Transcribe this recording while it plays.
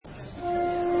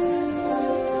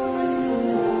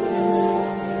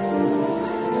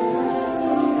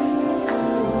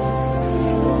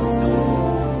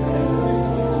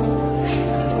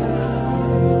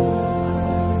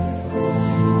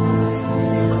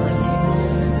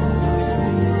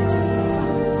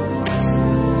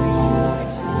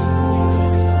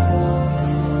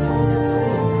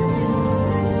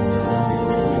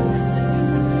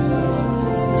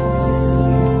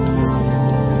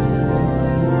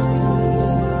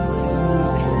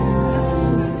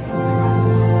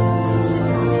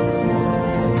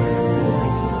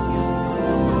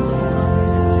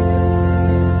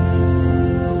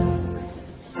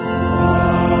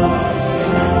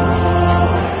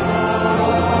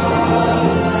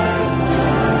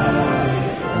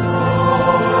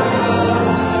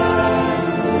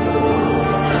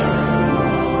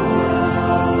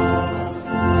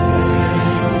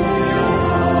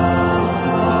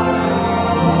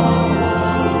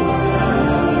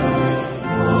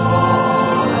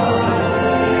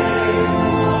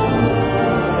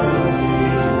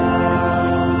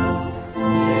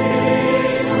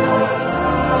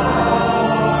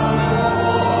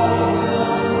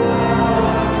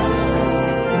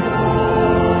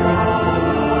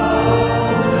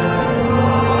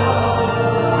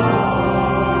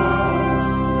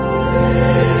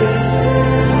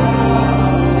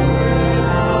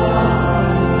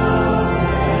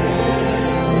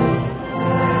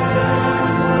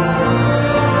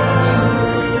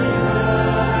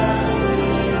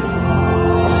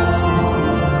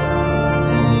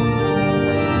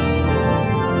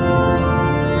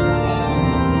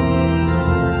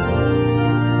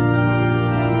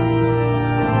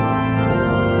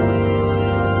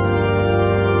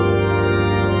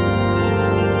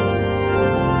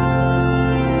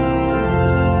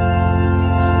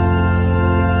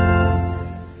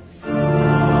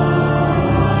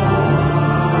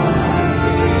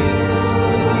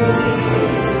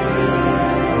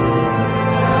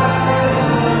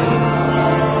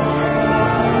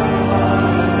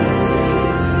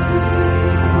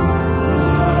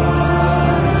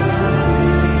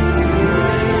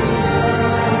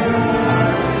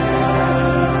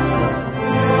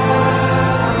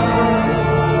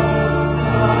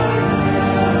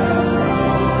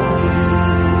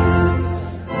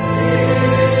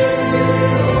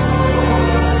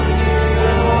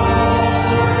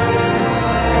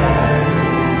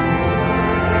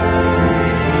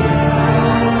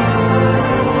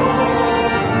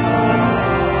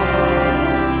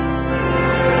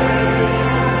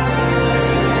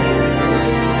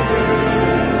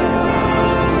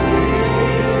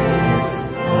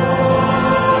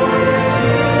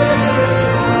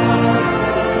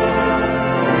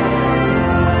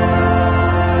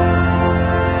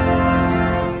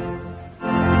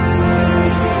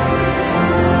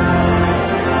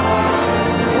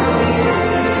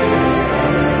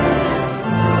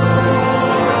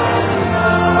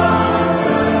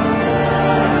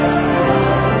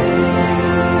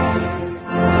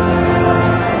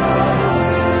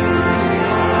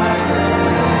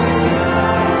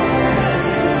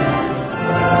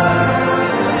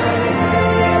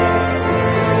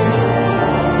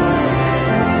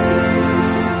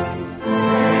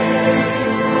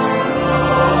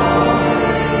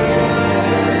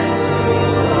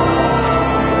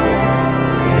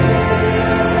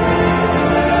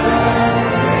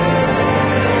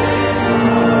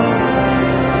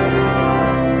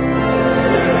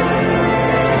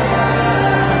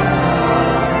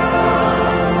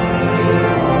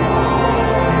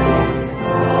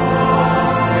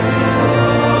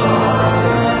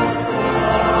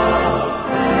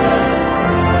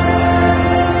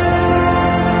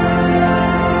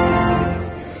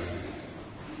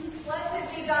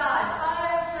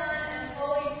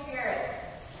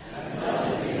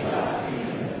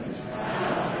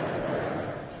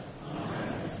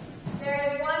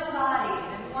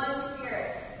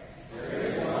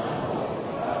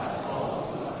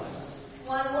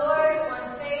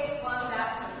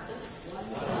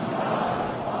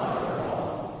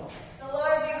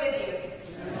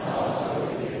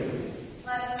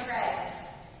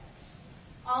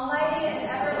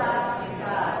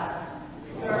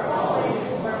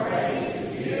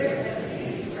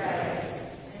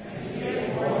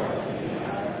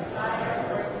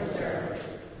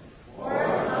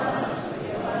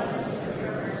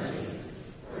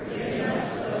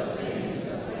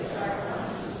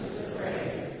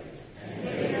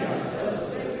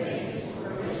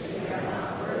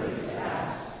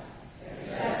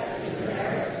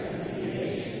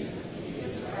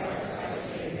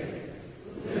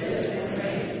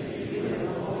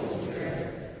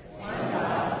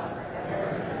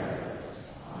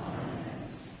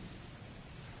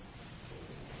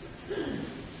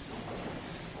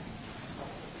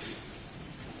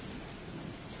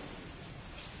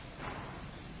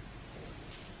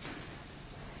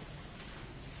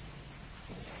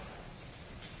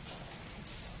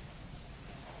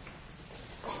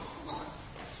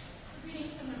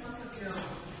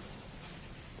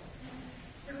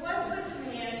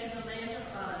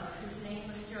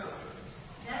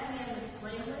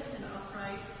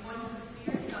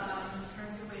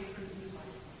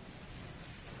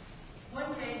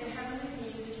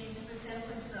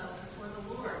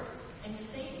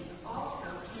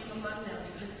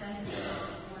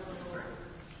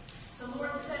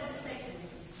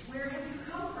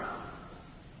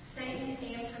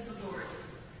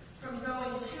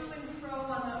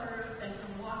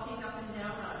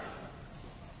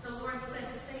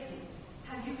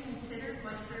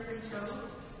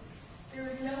There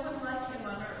is no one like him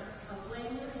on earth, a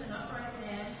blameless and upright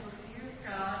man who fears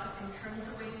God and turns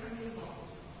away from evil.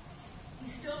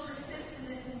 He still persists in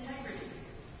his integrity,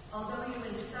 although you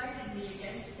incited me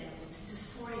against him to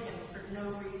destroy him for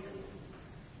no reason.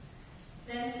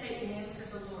 Then Satan answered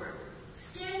the Lord,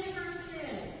 "Stand first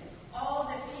in.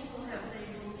 All that people have they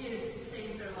will give to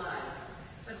save their lives.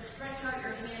 But stretch out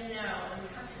your hand now and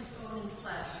touch his bone and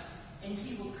flesh, and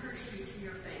he will curse you to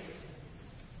your face."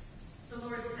 The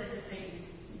Lord said to Satan,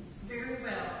 "Very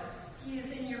well, he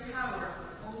is in your power,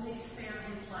 only spare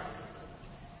his life."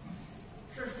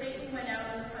 So Satan went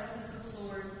out in the presence of the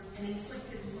Lord and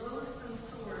inflicted loathsome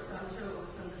sores on Job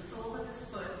from the sole of his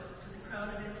foot to the crown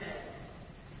of his head.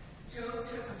 Job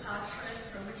took a potsherd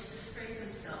from which to scrape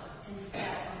himself and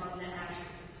sat among the ashes.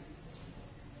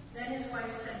 Then his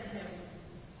wife said to him,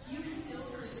 "Do you still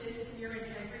persist in your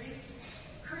integrity?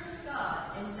 Curse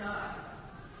God and die."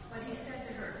 But he said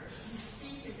to her, "You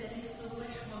speak as any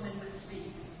foolish woman would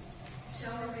speak.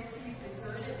 Shall we receive the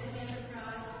good at the hand of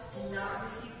God and not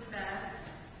receive the bad?"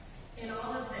 In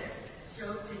all of this,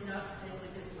 Job did not sin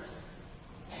with his lips.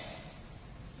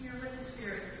 Hear what the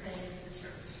Spirit is saying to the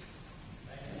church.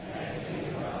 Thanks be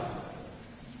to God.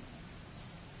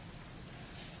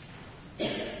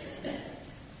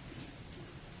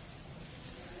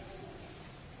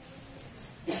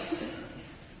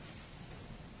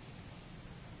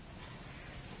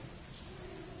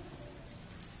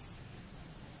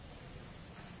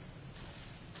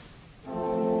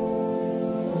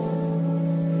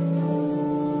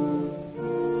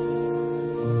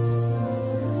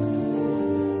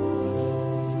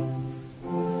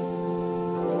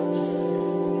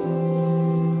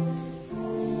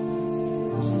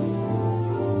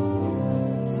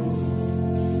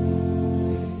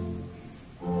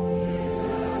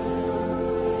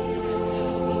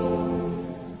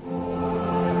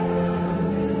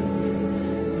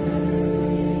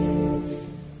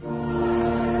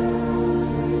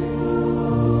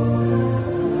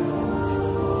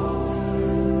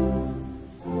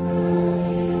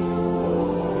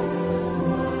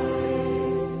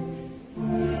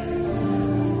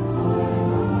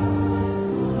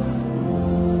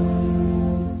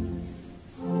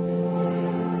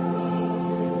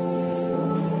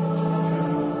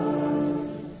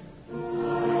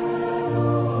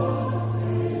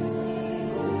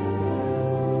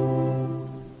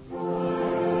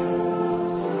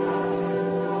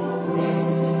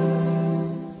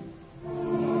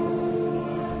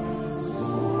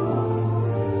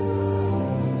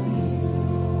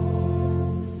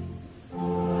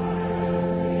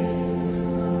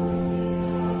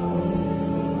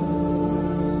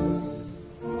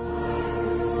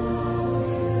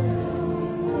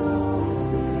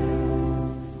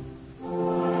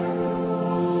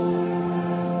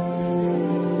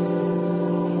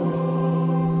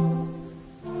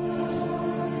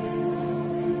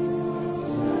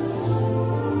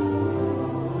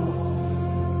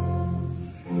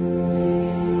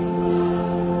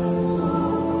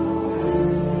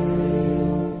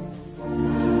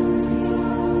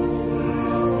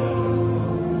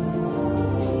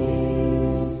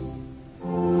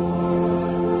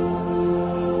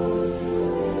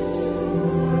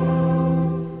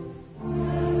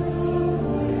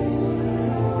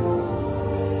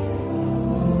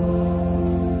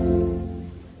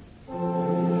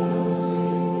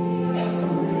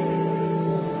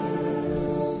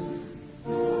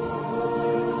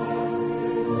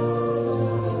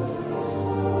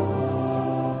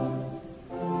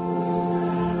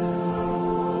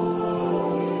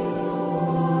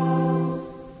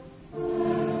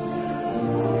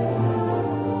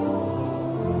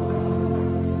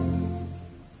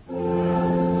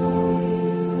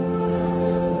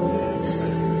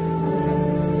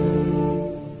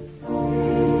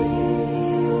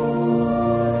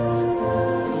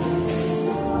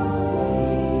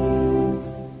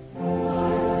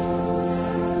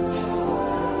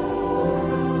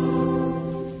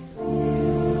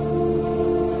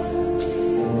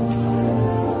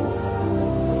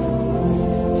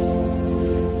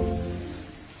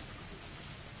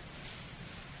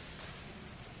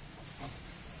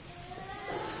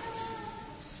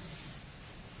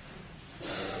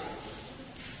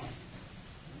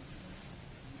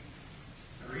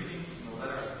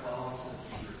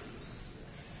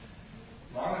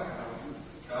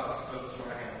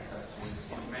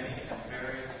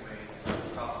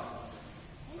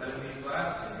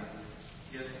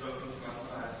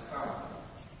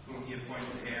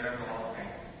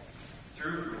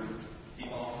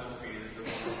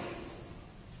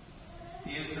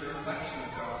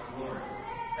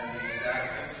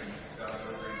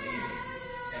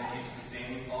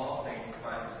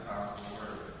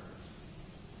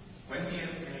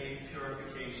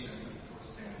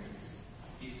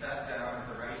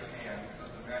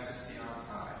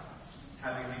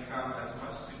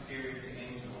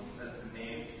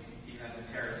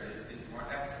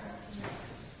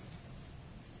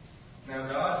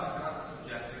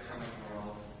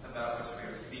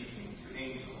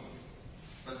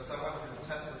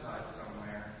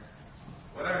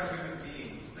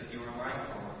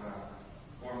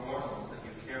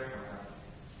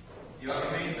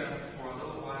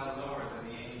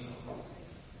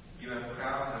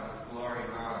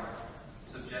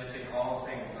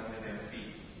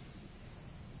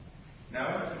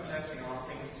 subjecting all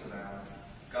things to them,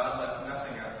 God left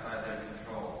nothing outside their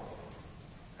control.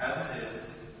 As it is,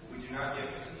 we do not yet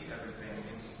see everything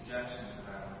in subjection to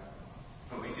them,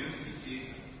 but we do see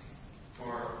Jesus,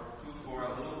 who for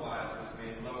a little while was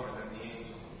made lower than the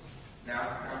angels,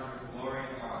 now crowned with glory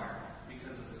and honor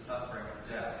because of the suffering of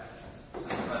death, so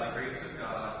that by the grace of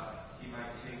God he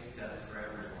might taste death for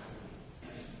everyone.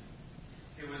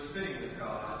 It was fitting that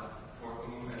God, for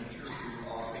whom and through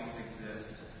whom all things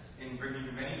exist, in bringing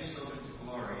many children to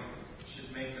glory, should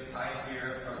make the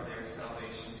pioneer of their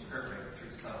salvation perfect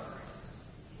through suffering.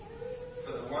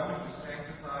 For the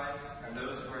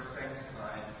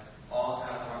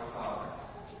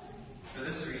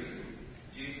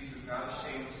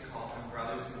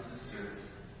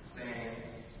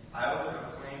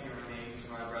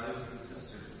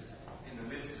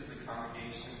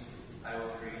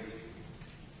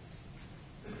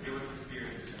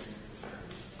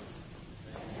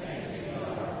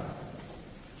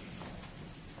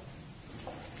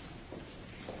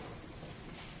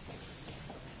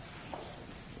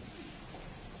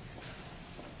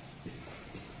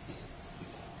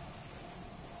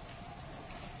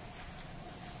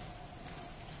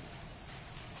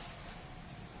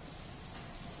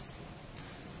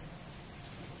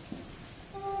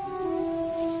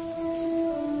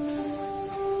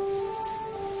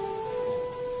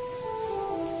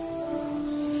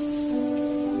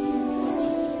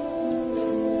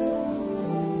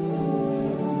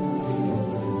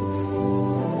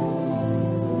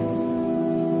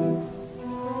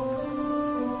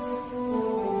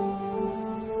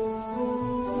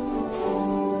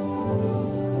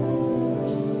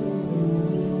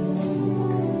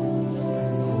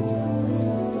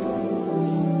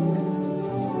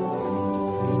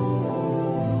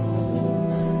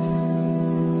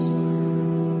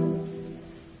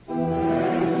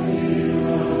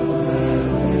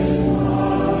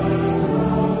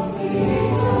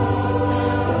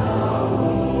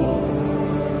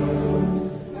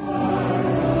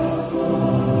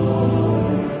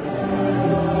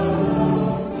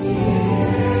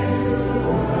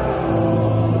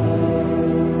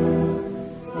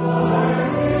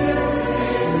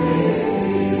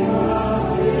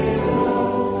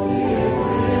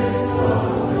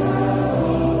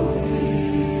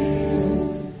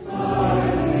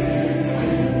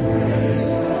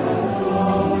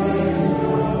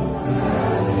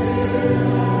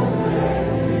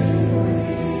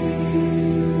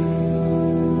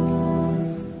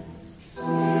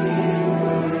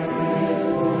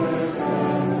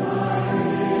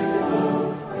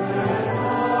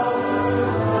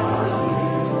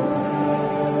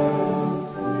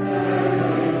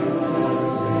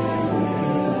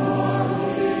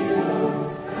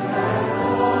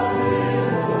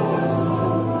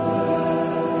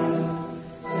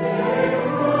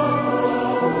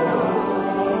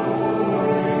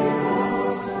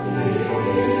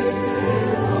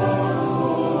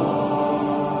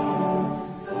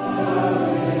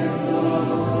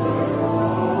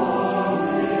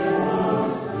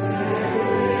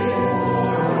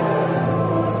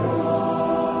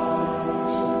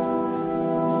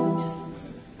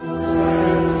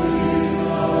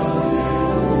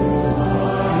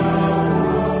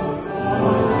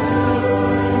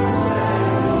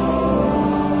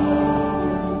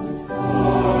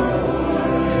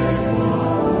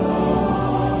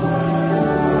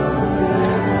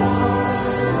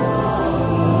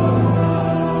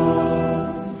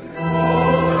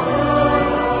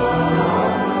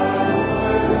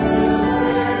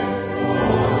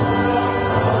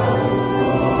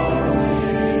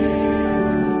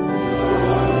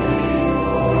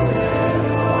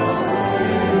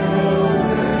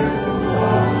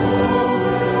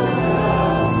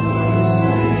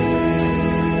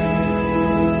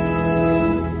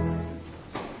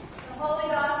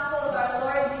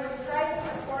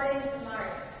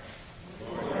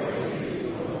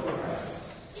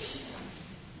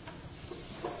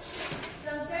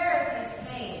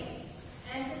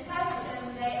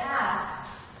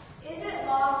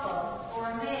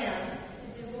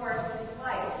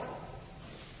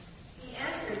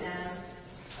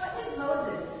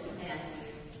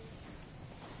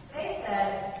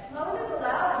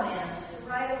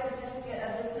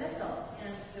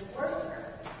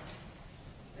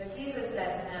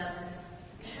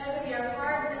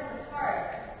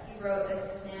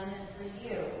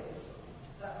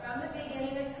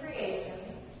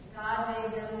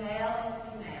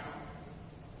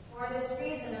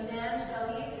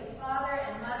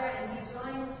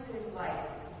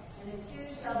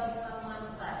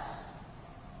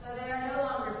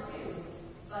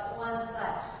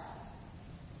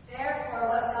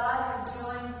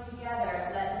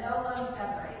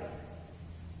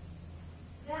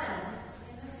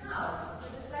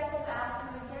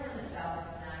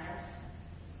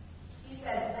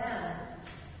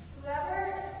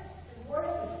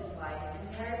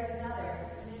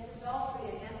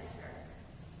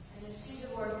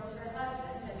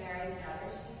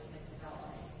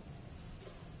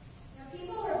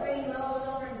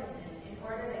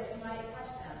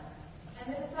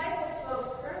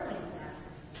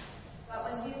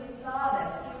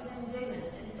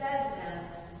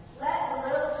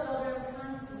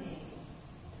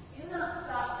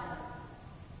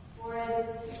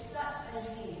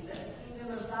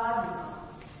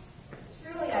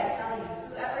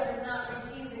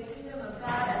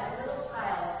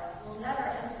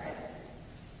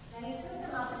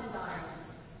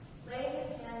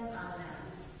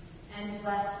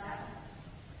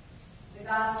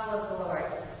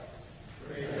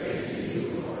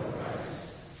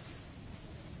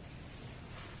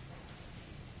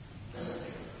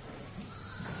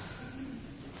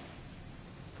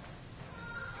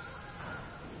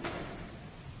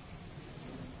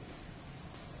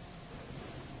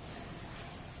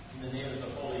In the name of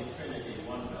the Holy Trinity,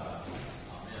 one God.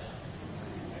 Amen.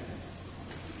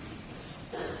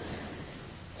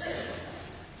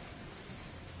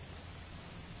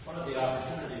 One of the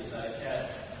opportunities I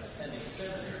had attending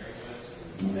seminary was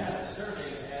that of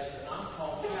serving as an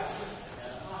on-call chaplain at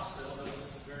a hospital that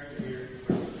was very near to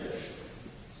where we lived.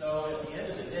 So at the end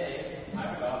of the day, I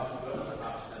would often go to the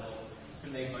hospital to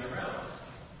make my rounds.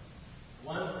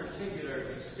 One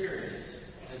particular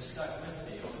experience that stuck with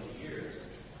me over the years,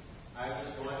 I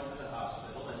was going to the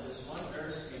hospital and this one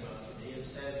nurse came up to me and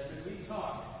said, "Could we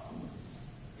talk?"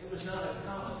 It was not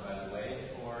uncommon, by the way,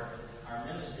 for our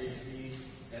ministry to be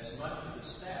as much of the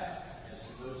staff as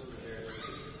most of their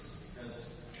patients, because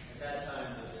at that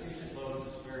time the patient load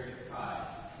was very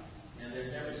high and there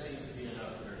never seemed to be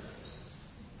enough nurses.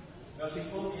 So she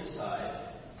pulled me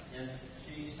aside and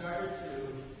she started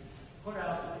to put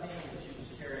out the pain that she was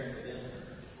carrying within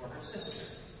her for her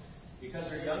sister, because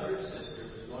her younger sister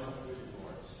was going through a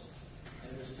divorce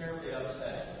and was terribly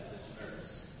upsetting with this nurse.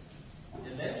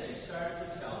 And then she started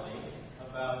to tell me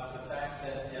about the fact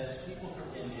that as people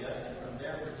from India and from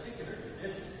their particular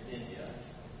tradition in India,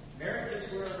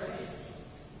 marriages were arranged.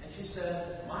 And she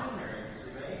said, "My marriage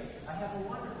was arranged. I have a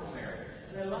wonderful marriage,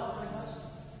 and I love my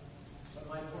husband. But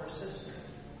my poor sister,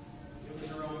 it was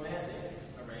a romantic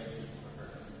arrangement for her.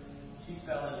 She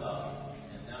fell in love,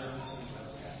 and now you see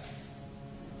what's happening."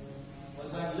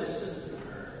 As I listened to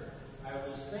her, I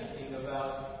was thinking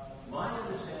about my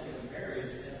understanding of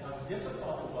marriage and how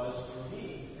difficult it was for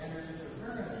me to enter into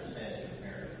her understanding of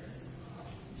marriage.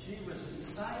 She was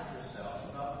beside herself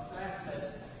about the fact that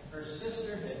her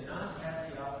sister had not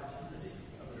had the opportunity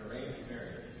of an arranged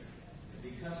marriage, and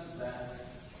because of that,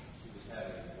 she was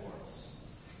having a divorce.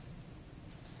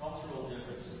 Cultural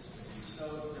differences can be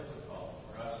so difficult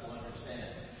for us to understand,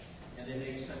 and they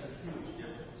make such a huge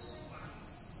difference.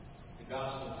 The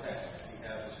gospel text we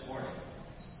have this morning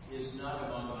is not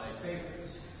among my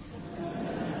favorites,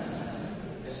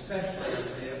 especially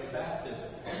the day of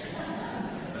baptism.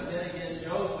 But then again,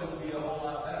 Job wouldn't be a whole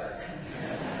lot better.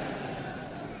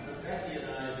 But Becky and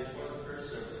I, before the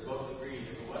first service, both agreed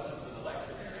if it wasn't for the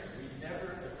lectionary, we'd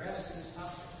never address this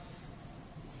topic.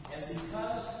 And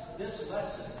because this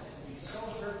lesson can be so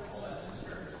hurtful as a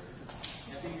church,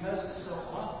 and because it's so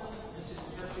often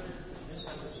misinterpreted and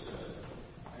misunderstood,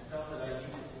 I felt that I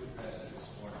needed to address it this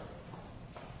morning.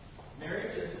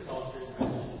 Marriage in the culture in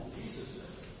which Jesus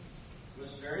lived was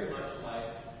very much like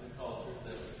the culture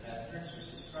that nurse was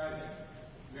describing.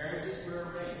 Marriages were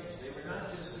arranged. They were not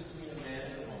just between a man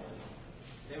and a woman.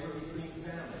 They were between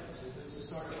families. It was a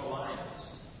sort of alliance.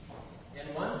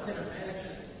 And one can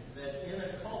imagine that in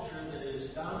a culture that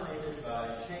is dominated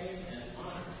by shame and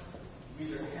honor, you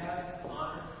either have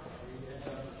honor or you end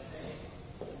up with shame.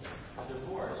 A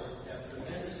divorce would have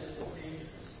tremendous implications.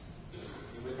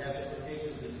 It would have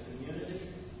implications in the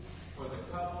community, for the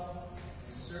couple,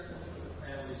 and certainly for the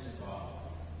families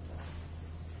involved.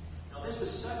 Now, this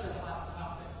was such a hot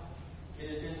topic. It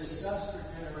had been discussed for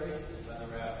generations by the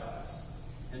rabbis.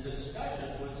 And the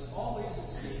discussion was always, it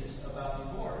seems, about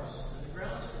divorce and the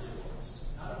grounds for divorce,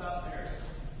 not about marriage.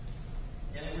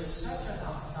 And it was such a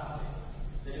hot topic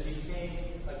that it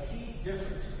became a key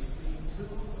difference between two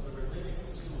of the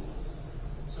rabbinical schools.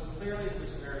 So clearly it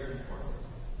was very important.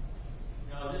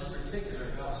 Now, in this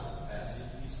particular gospel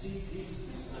passage, we see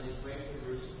Jesus on his way to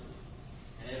Jerusalem.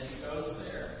 And as he goes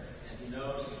there, and he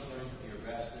knows he's going to be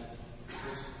arrested,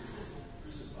 persecuted,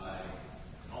 crucified,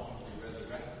 and ultimately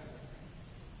resurrected,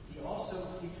 he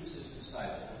also teaches his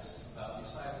disciples about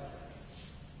discipleship.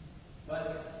 But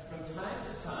from time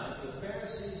to time, the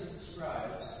Pharisees and the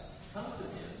scribes come to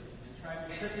him and try to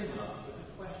trip him up with a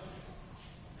question.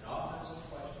 And often it's a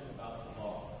question about the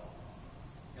law.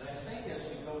 And I think as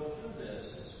we go through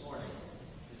this morning,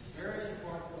 it's very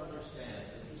important to understand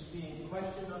that he's being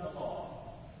questioned on the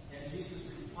law, and Jesus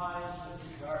replies with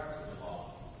regard to the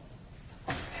law.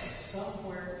 And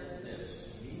somewhere in this,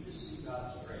 we need to see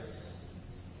God's grace.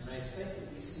 And I think that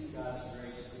we see God's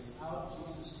grace throughout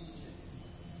Jesus' teaching.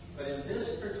 But in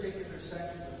this particular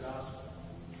section of the gospel,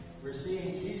 we're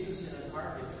seeing Jesus in an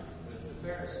argument with the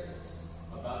Pharisees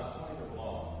about a point of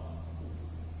law.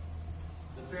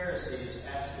 The Pharisees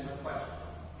asked him a question.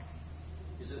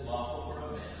 Is it lawful for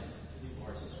a man to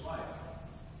divorce his wife?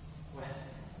 Well,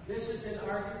 this has been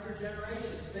argued for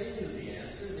generations. They knew the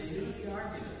answer. They knew the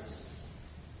arguments.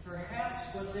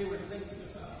 Perhaps what they were thinking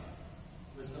about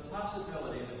was the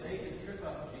possibility that they could trip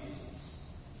up Jesus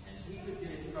and he could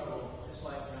get in trouble just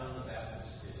like John the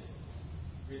Baptist did.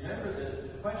 Remember that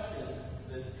the question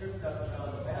that tripped up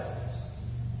John the Baptist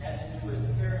had to do with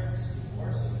Herod's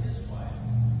divorcing his wife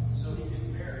so he could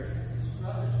marry his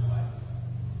brother's wife.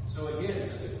 So again,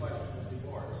 there's a question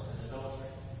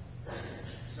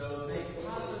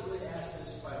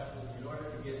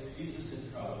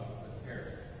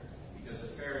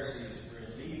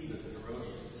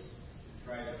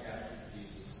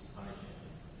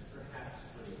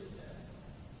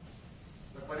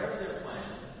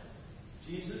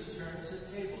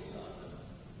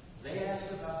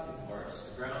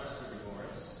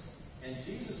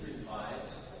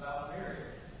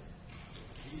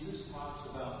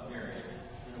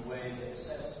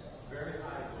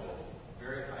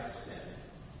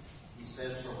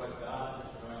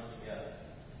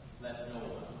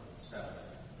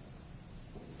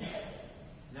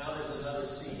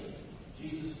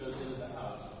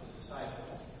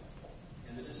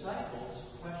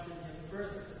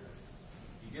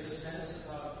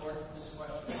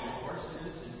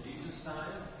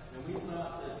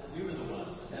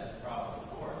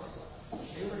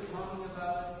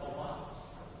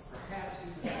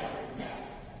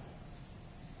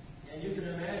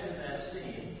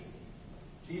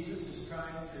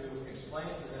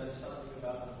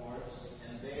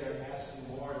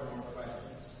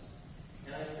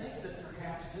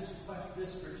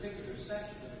this particular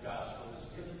section of the gospel is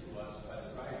given to us by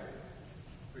the writer,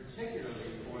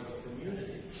 particularly for the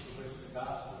community for which the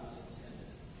gospel is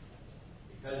intended.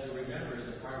 Because you remember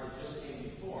the part that just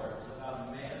came before, it's about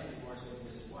a man divorcing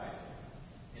his wife.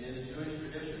 And in the Jewish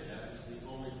tradition, that was the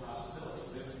only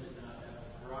possibility. Women did not have a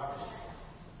prerogative.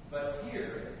 But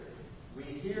here, we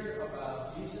hear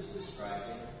about Jesus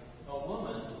describing a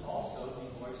woman also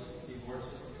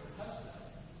divorcing her husband.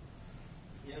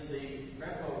 In the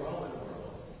Greco-Roman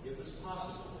world, it was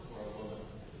possible for a woman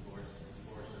to divorce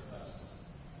her husband.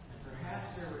 And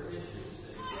perhaps there were issues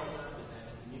that arose up in that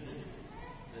community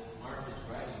that Mark is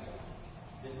writing about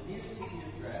that needed to be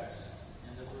addressed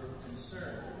and that were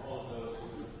concerned for all of those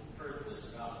who heard this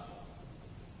gospel.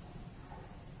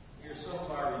 We are so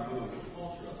far removed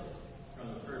culturally from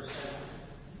the first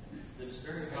century that it's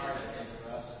very hard, I think,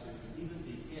 for us to even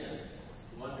begin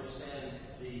to understand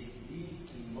the deep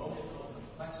emotional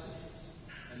complexities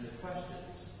and the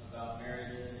questions about marriage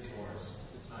and divorce at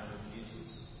the time of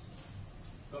Jesus.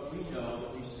 But we know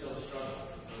that we still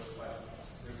struggle with those questions.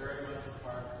 They're very much a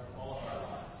part of all of our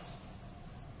lives.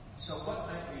 So what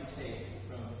might we take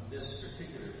from this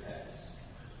particular text?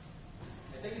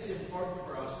 I think it's important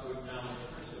for us to acknowledge,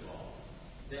 first of all,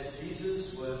 that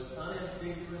Jesus was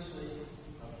unambiguously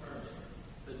affirming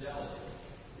fidelity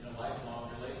in a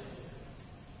lifelong relationship.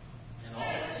 And all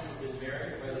of us who have been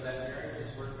married, whether that marriage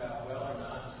has worked out well or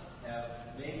not,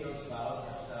 have made those vows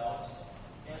ourselves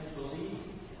and believe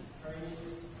and pray,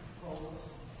 hope,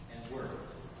 and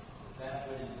work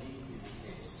that would indeed be the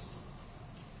case.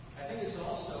 I think it's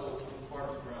also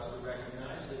important for us to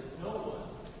recognize that no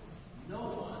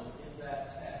one in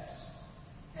that text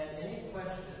had any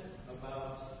question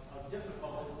about how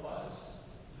difficult it was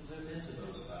to live into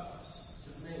those vows, to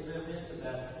live into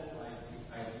that whole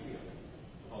idea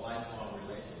of a lifelong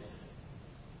relationship.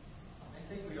 I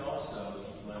think we also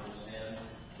need to understand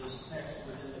this text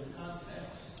within the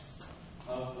context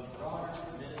of the broader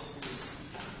ministry and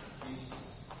teaching of Jesus.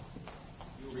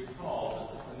 You'll recall that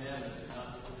the commandment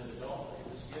not to commit adultery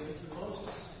was given to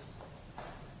Moses.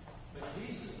 But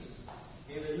Jesus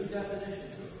gave a new definition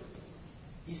to it.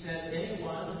 He said,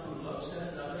 anyone who looks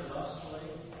at another lustfully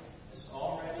has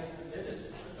already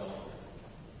committed adultery.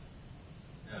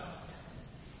 Now,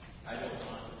 I don't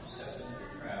want to step into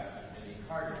the trap that Minnie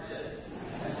Carter did.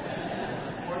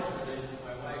 Unfortunately,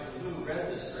 my wife Lou read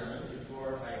this sermon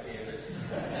before I gave it.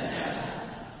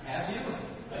 Have you?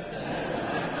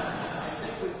 I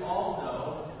think we all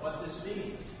know what this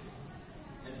means.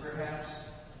 And perhaps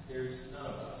there's none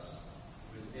of us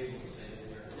who is able to say that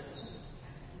we are innocent.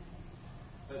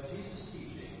 But Jesus'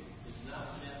 teaching is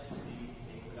not meant to be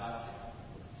a gotcha.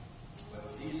 What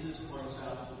Jesus points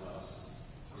out to us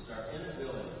is our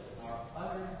inability, our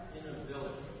utter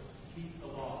inability to keep the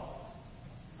law,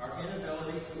 our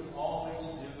inability to always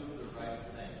do the right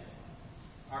thing,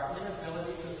 our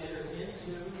inability to enter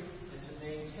into and to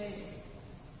maintain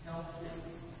healthy,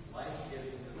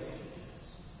 life-giving relationships.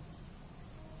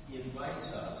 He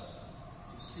invites us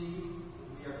to see that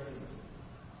we are human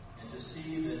and to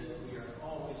see that we are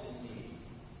always in need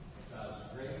of God's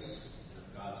grace and of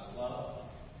God's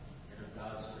love and of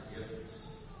God's forgiveness.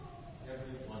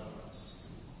 Every one of us.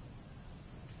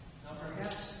 Now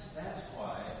perhaps that's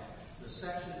why the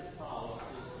section that follows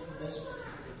is in this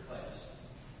particular place.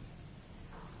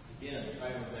 Again, try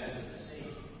to imagine the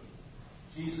scene.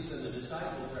 Jesus and the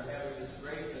disciples are having this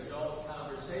great adult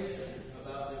conversation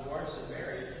about divorce and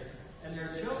marriage, and there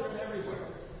are children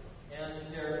everywhere.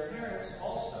 And their parents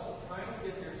also trying to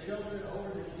get their children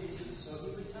over to Jesus so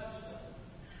he would touch them.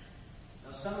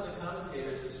 Now some of the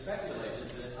commentators have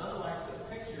speculated that unlike the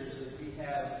pictures that we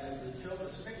have in the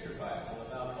Children's Picture Bible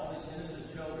about all these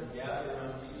innocent children gathered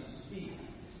around Jesus' feet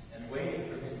and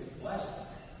waiting for him to bless them,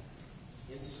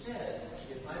 instead,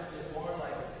 it might be more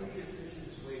like a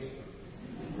pediatrician's waiting room.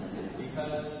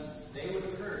 Because they would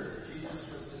have heard that Jesus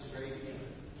was this great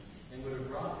healer and would have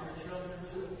brought their children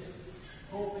to him,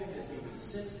 hoping that he would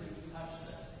simply touch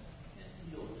them and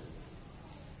heal them.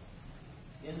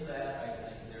 In that, I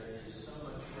think there is so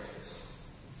much grace,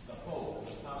 the hope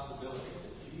and the possibility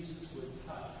that Jesus would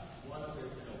touch one of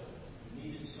their children who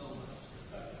needed so much to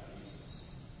touch Jesus.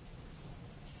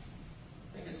 I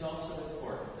think it's also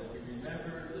important that we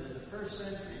remember that in the first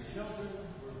century, children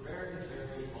were very,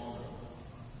 very vulnerable.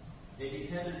 They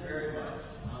depended very much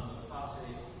on the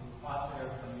pater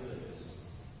familias.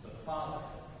 The father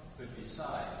could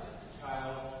decide if the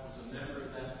child was a member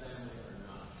of that family or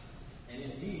not, and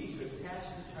indeed could cast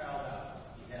the child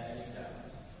out if he had any doubt.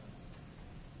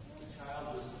 The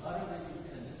child was utterly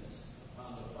dependent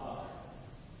upon the father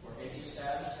for any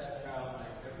status that child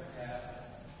might ever have,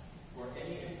 for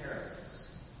any inheritance,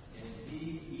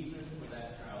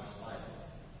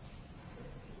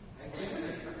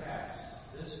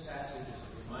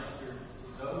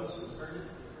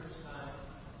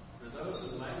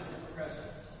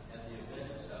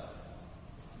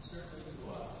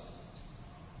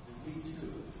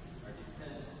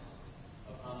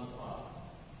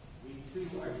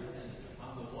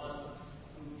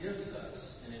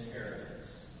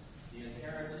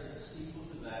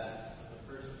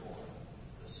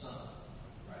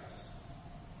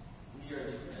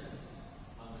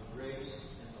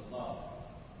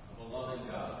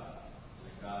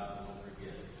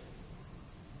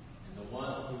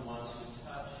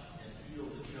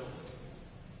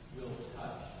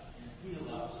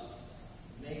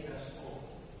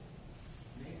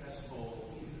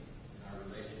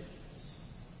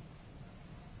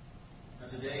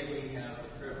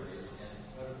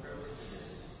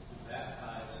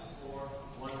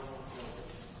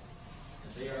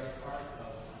 They are part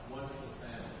of one of the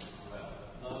families as well.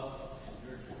 Love and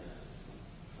nurture them.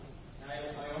 And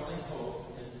I only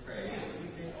hope and pray that we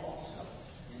may also,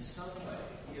 in some way,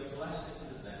 be a blessing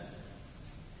to them.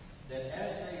 That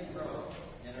as they grow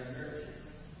and are nurtured,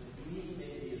 that we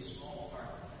may be a small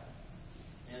part of that.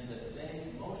 And that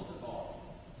they, most of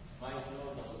all, might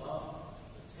know the love,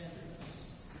 the tenderness,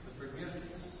 the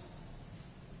forgiveness,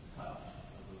 the touch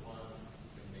of the one who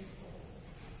can make whole.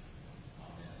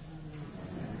 Amen.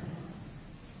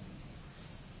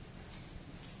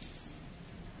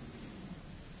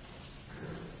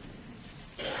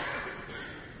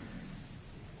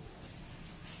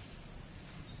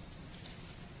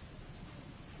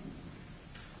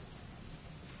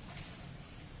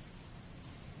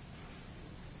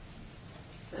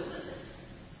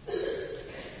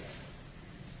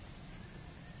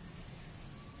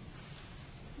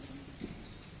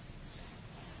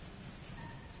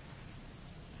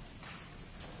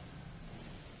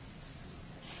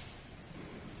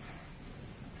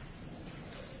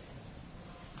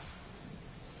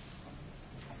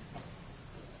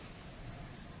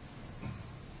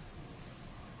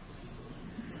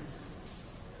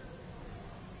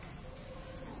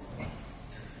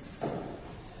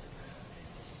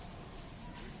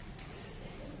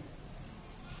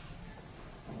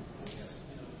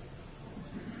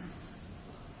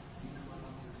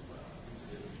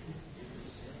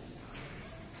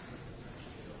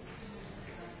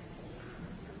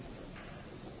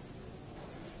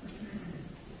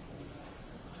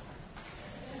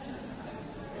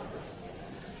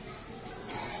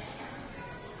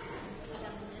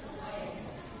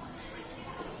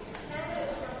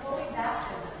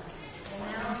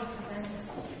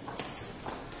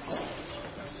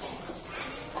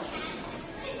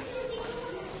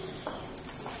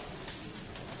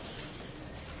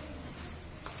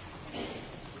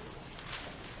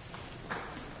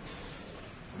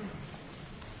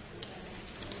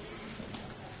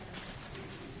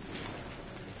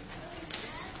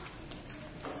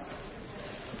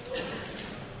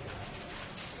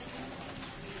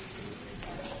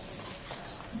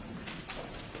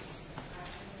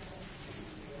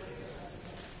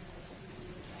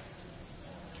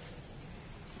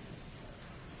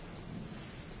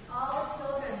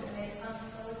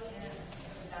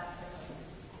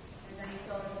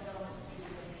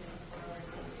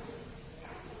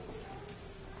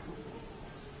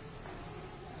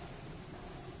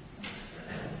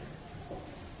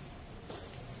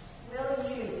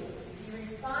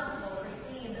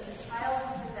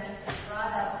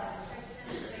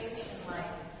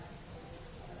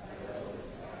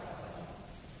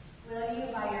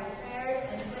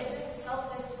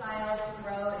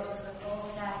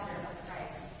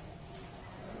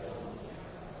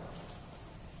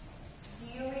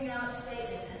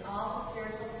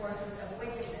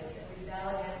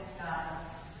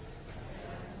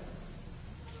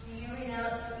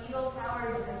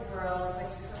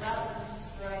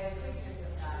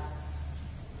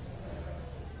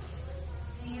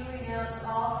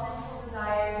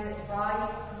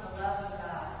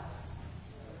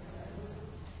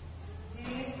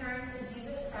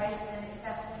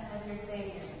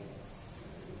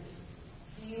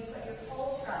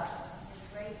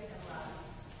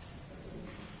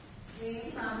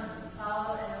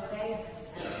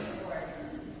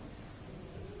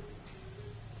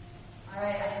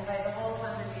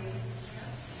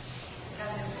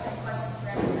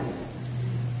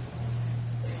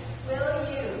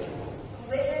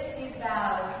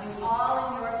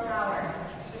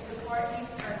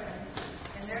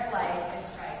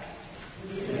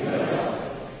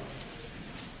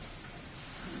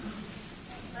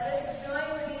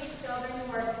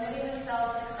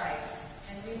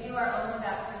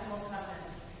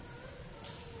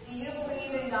 Do you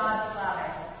believe in God the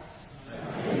Father?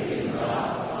 I believe in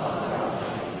God the Father.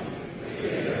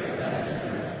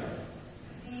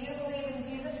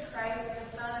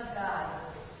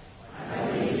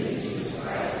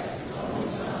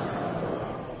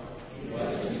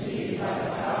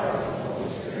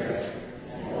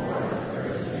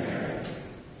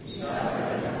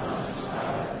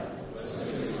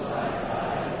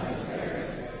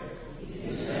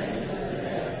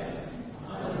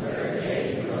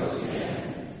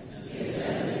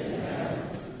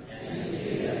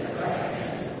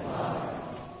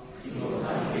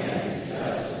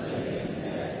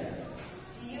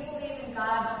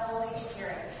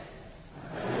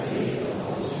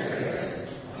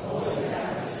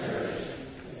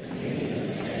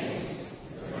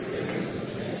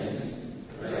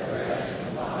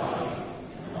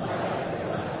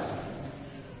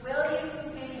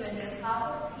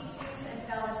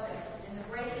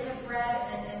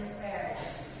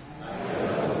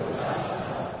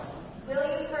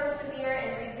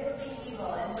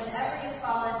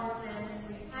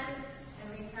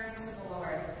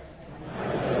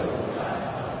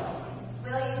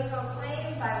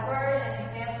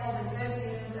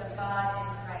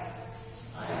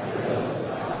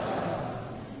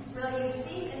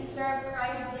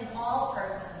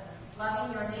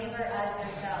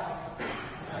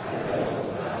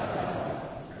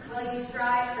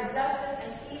 strive for justice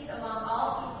and peace among all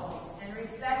people, and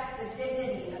respect the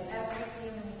dignity of every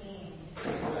human being.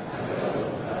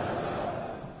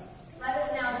 Let us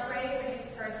now pray for these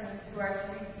persons who are to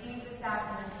receive the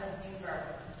sacrament of new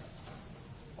birth.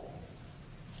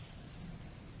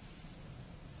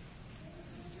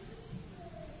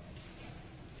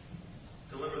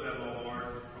 Deliver them, O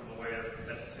Lord, from the way of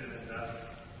sin and death.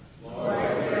 Lord,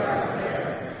 hear our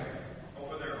prayer.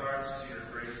 Open their hearts to your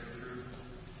grace and truth.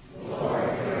 Lord,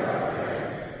 hear our prayer.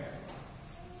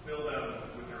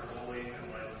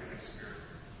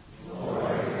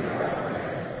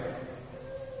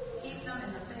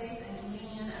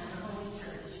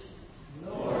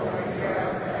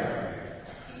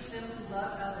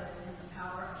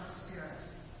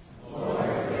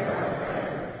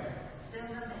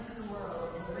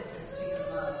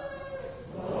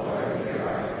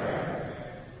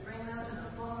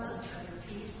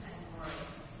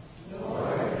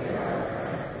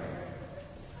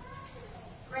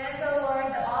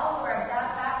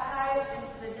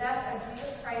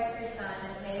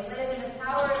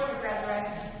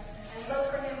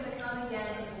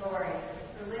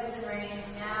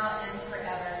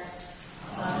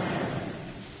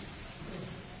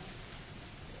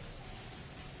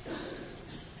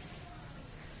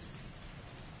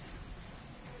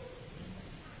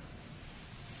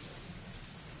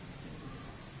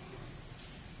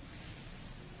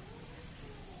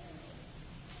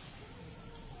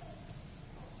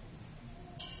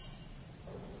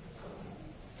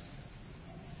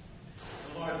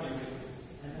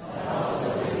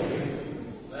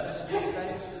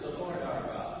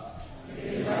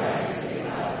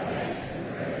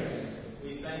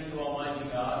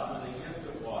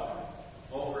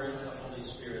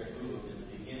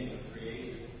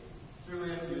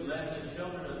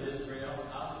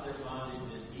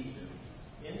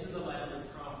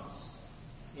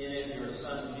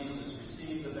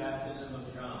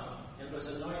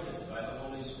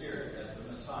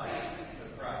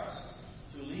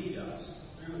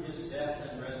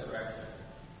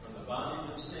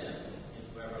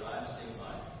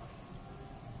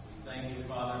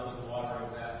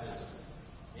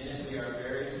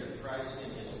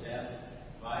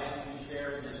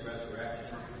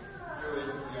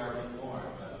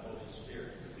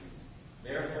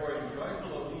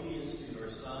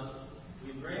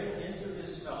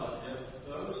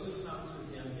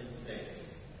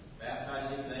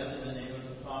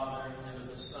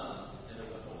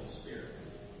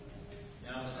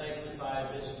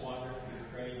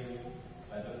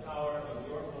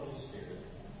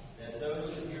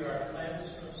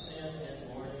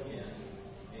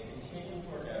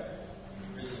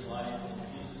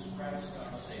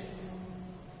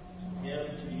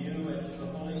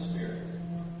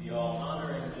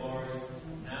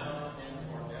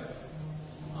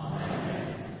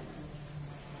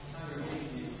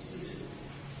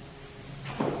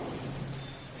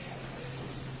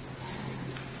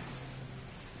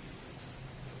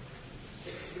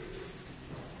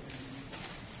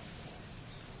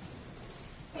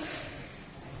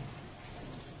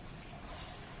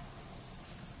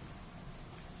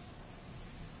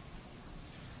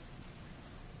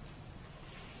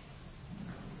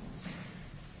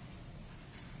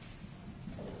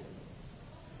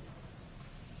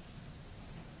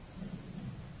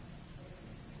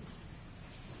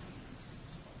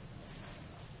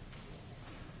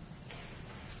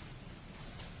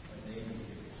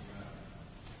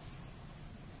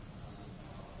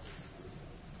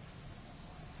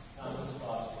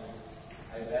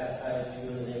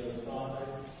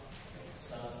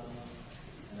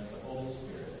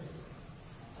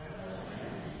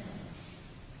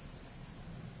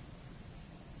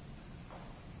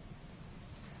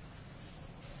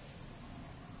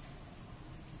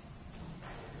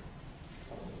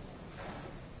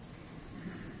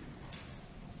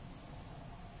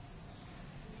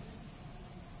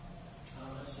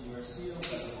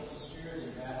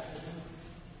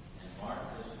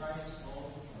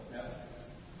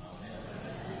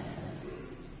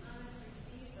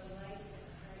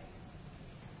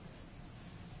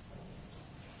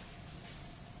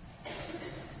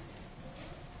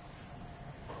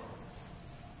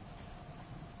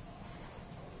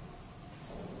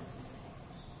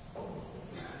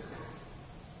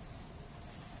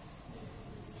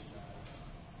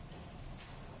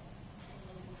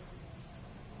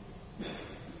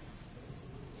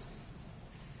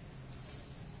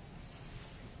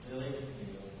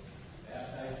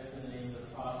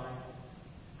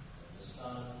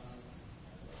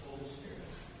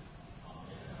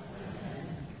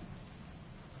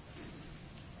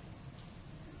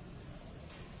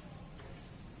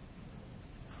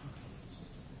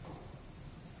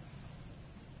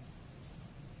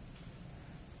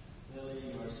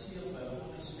 Lily, you are sealed by the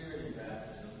Holy Spirit in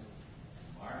baptism.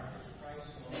 Mark as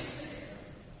Christ's own heir.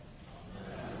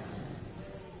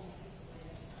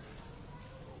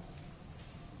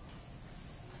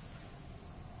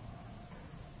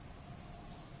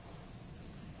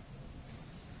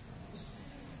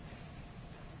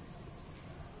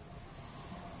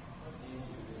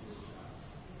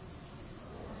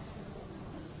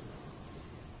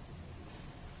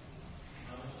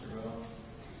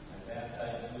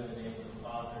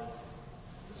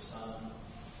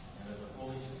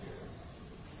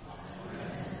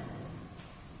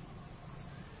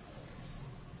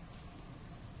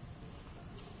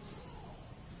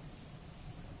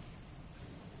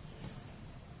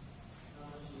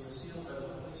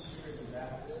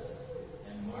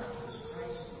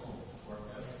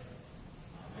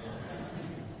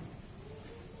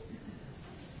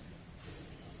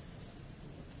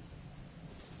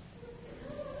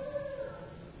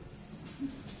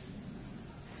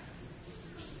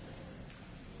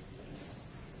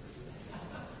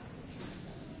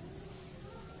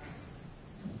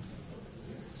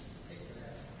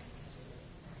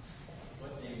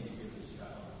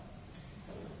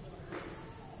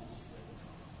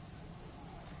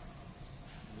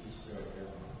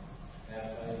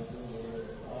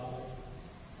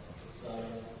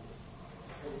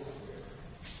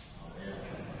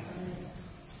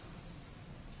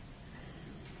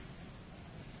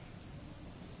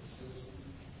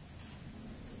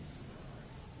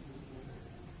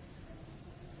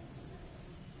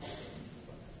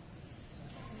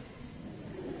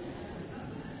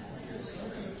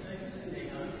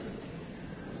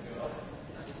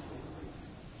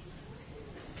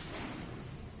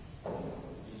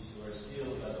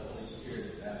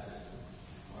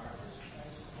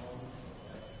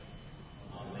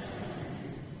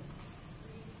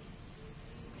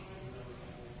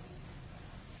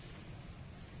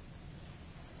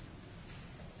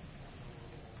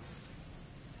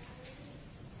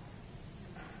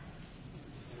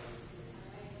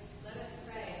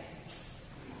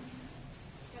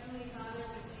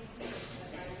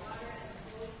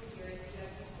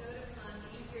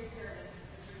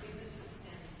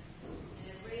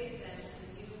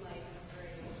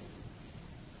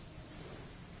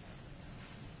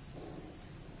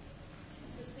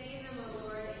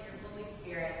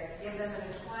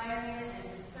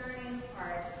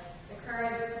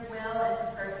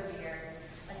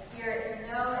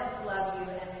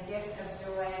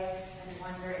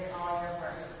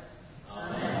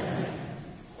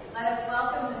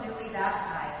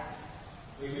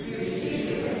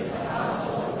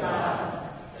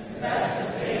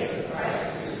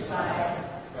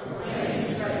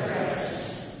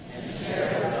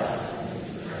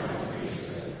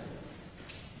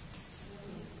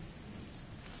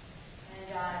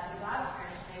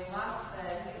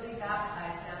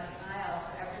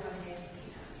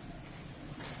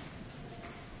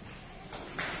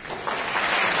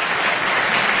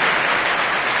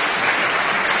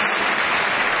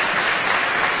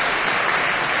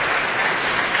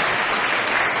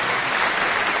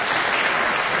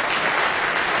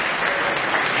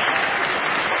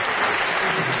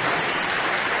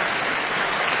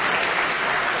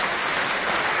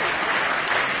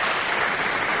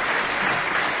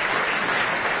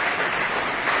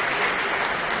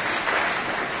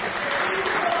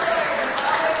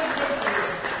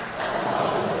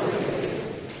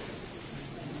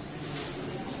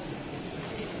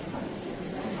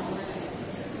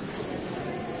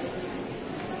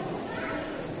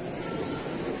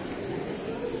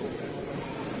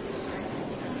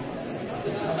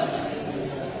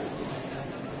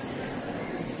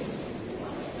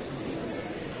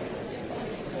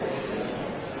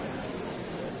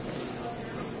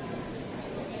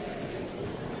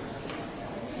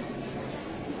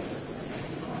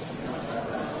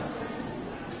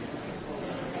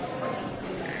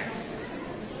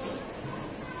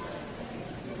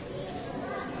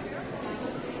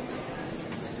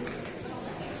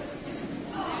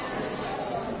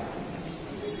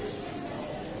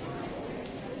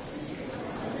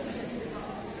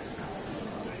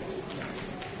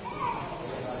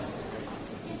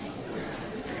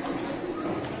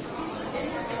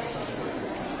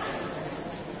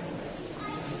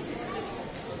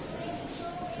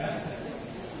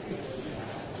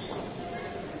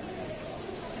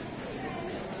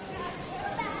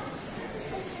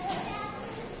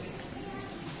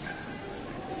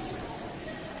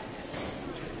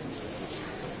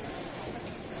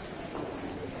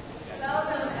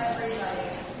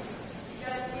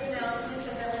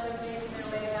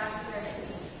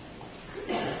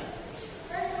 Amen.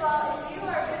 First of all,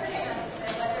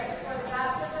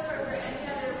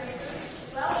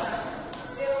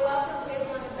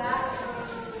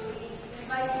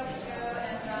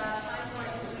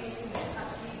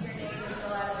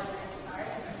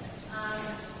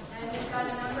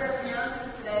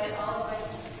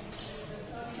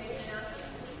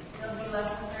 less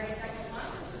than 30 seconds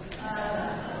left.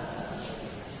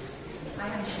 I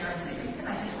am Sharon Dickinson.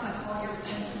 I just want to call your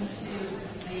attention to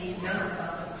the note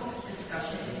about the book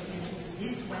discussion.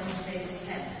 It is Wednesday the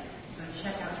 10th, so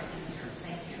check out your teacher.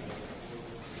 Thank you.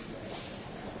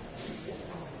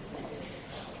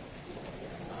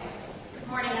 Good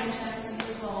morning, I'm Jennifer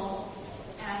Newell,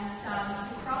 and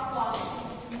the crop walk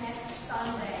is next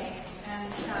Sunday,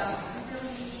 and we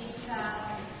really need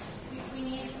we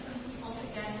need some people to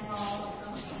get involved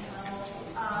on some level.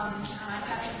 I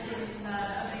haven't been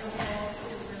available to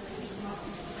really come up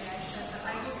with the way I should, but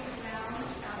I will be around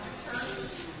after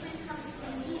church. Please come to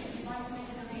see me if you'd like to make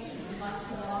a donation. We'd like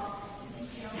to walk the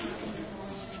details of the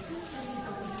donation. Please come to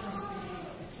me.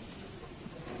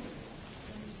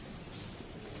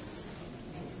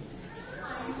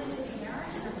 I'm Linda Bear,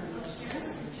 and I'm a co-chair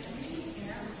of the Community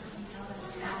Fair, which will be held on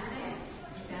Saturday,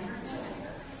 November 5th.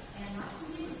 And not to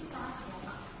be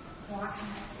crosswalk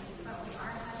next week, but we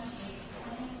are having a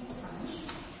planning brunch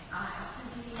after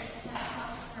the 10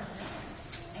 o'clock service.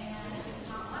 And it's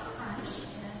not one brunch,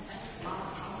 and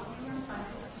all of you are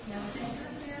invited. If you know that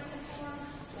you're here before,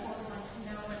 or would like to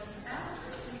know what's about,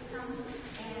 please come,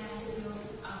 and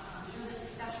I'm sure the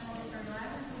discussion will be very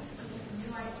lively. We'll look at some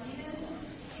new ideas,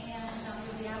 and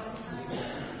you'll be able to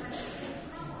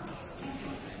Thank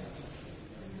you.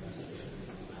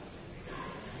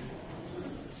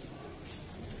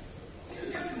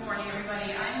 Good morning,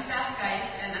 everybody. I'm Beth Geis,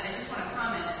 and I just want to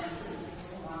comment,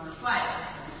 but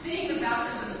speaking about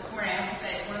this this morning, I have to say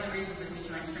it's one of the reasons that we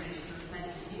joined Trinity is it's nice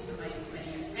to see somebody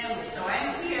many family. So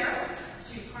I'm here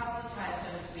to cross the tide, so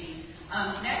to speak.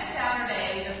 Next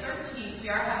Saturday, the 13th, we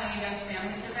are having a young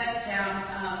families event down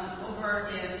over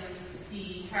in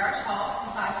the Parish Hall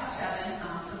from 5 to 7.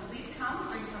 So please come,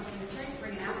 bring something to drink,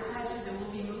 bring an appetizer. There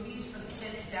will be movies for the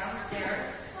kids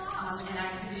downstairs and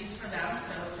activities for them.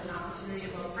 So it's an opportunity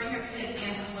to both bring your kids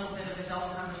and have a little bit of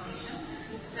adult conversation.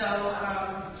 So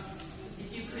if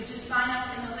you could just sign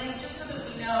up in the link just so that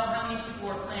we know how many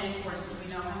people we're planning for, so we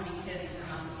know how many kids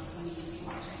we need to be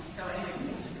watching. So anyway,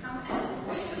 please just come and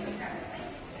watch them there. Thank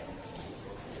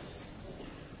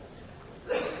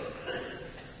you.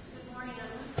 Good morning,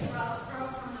 I'm Lucy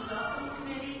Rothstroh from the Welcome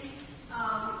Committee.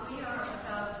 We are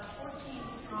about 14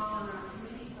 strong on our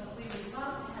committee, but we would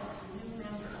love to have some new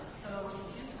members. So if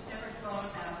you've ever thought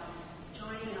about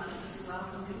joining us to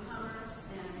welcome newcomers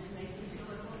and to make them feel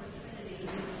at home at Trinity,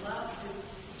 we would love to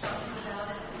talk to you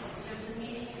about it. There's a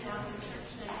meeting down in church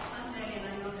next Sunday, and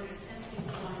I know there's 10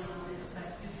 people going on there, but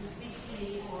you can speak to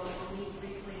me or we'll meet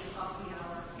briefly at coffee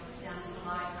hour down at the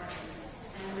library.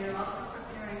 And we're also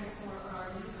preparing for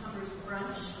our newcomers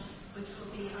brunch, which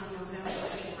will be on November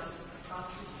 4th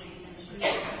across the street in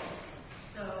Shreveport.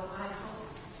 So I hope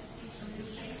to see some new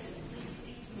faces. Please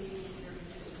speak to me if you're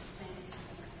interested. Thank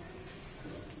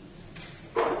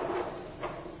you.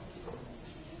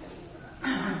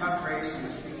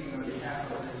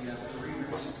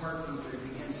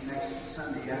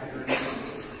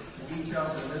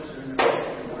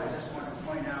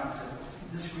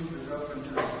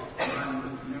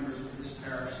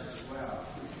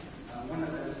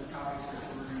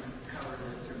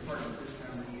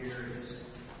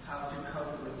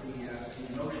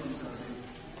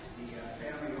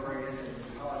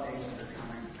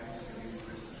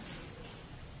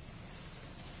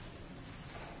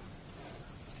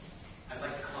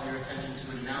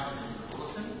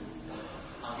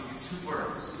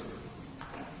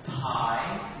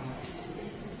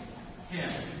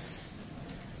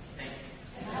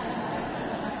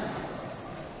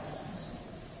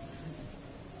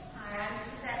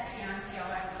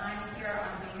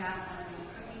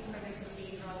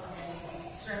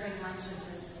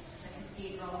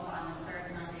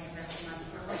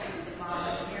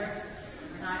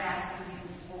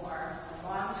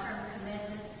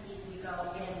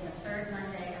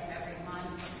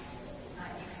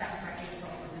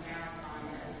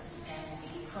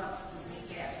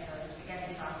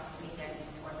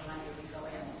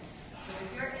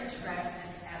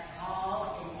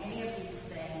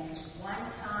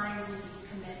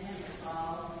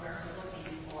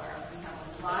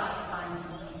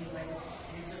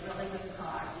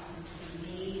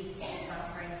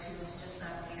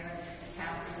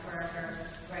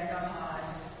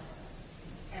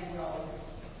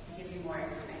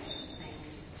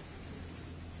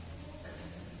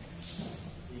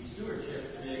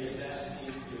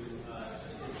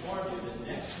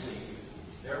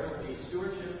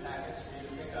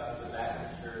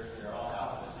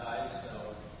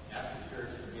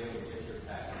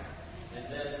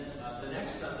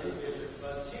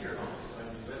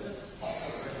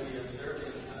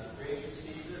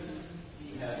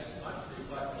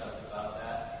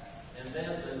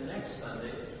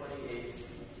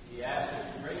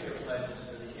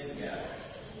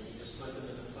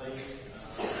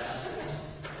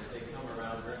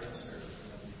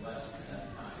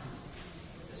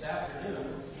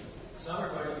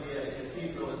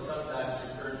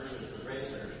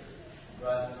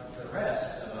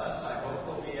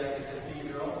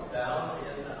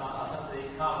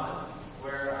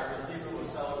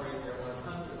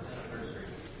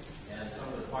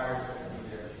 choirs will be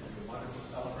there. It'll be a wonderful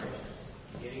celebration,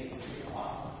 beginning at 3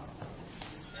 o'clock.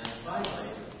 And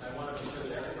finally, I want to be sure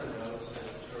that everyone knows that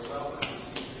you're welcome to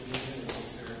receive communion in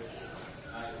Easter.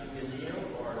 You can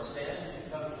kneel or stand if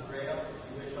you come to the rail. If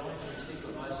you wish only to receive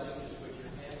a blessing, just put your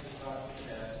hands across your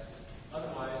chest.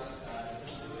 Otherwise,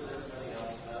 just do as everybody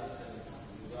else does, and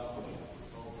you're welcome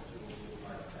over to the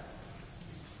heart attack.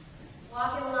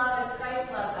 Walk in love as Christ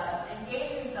loved us and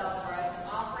gave himself for us, an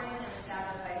offering and a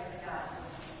sacrifice to God.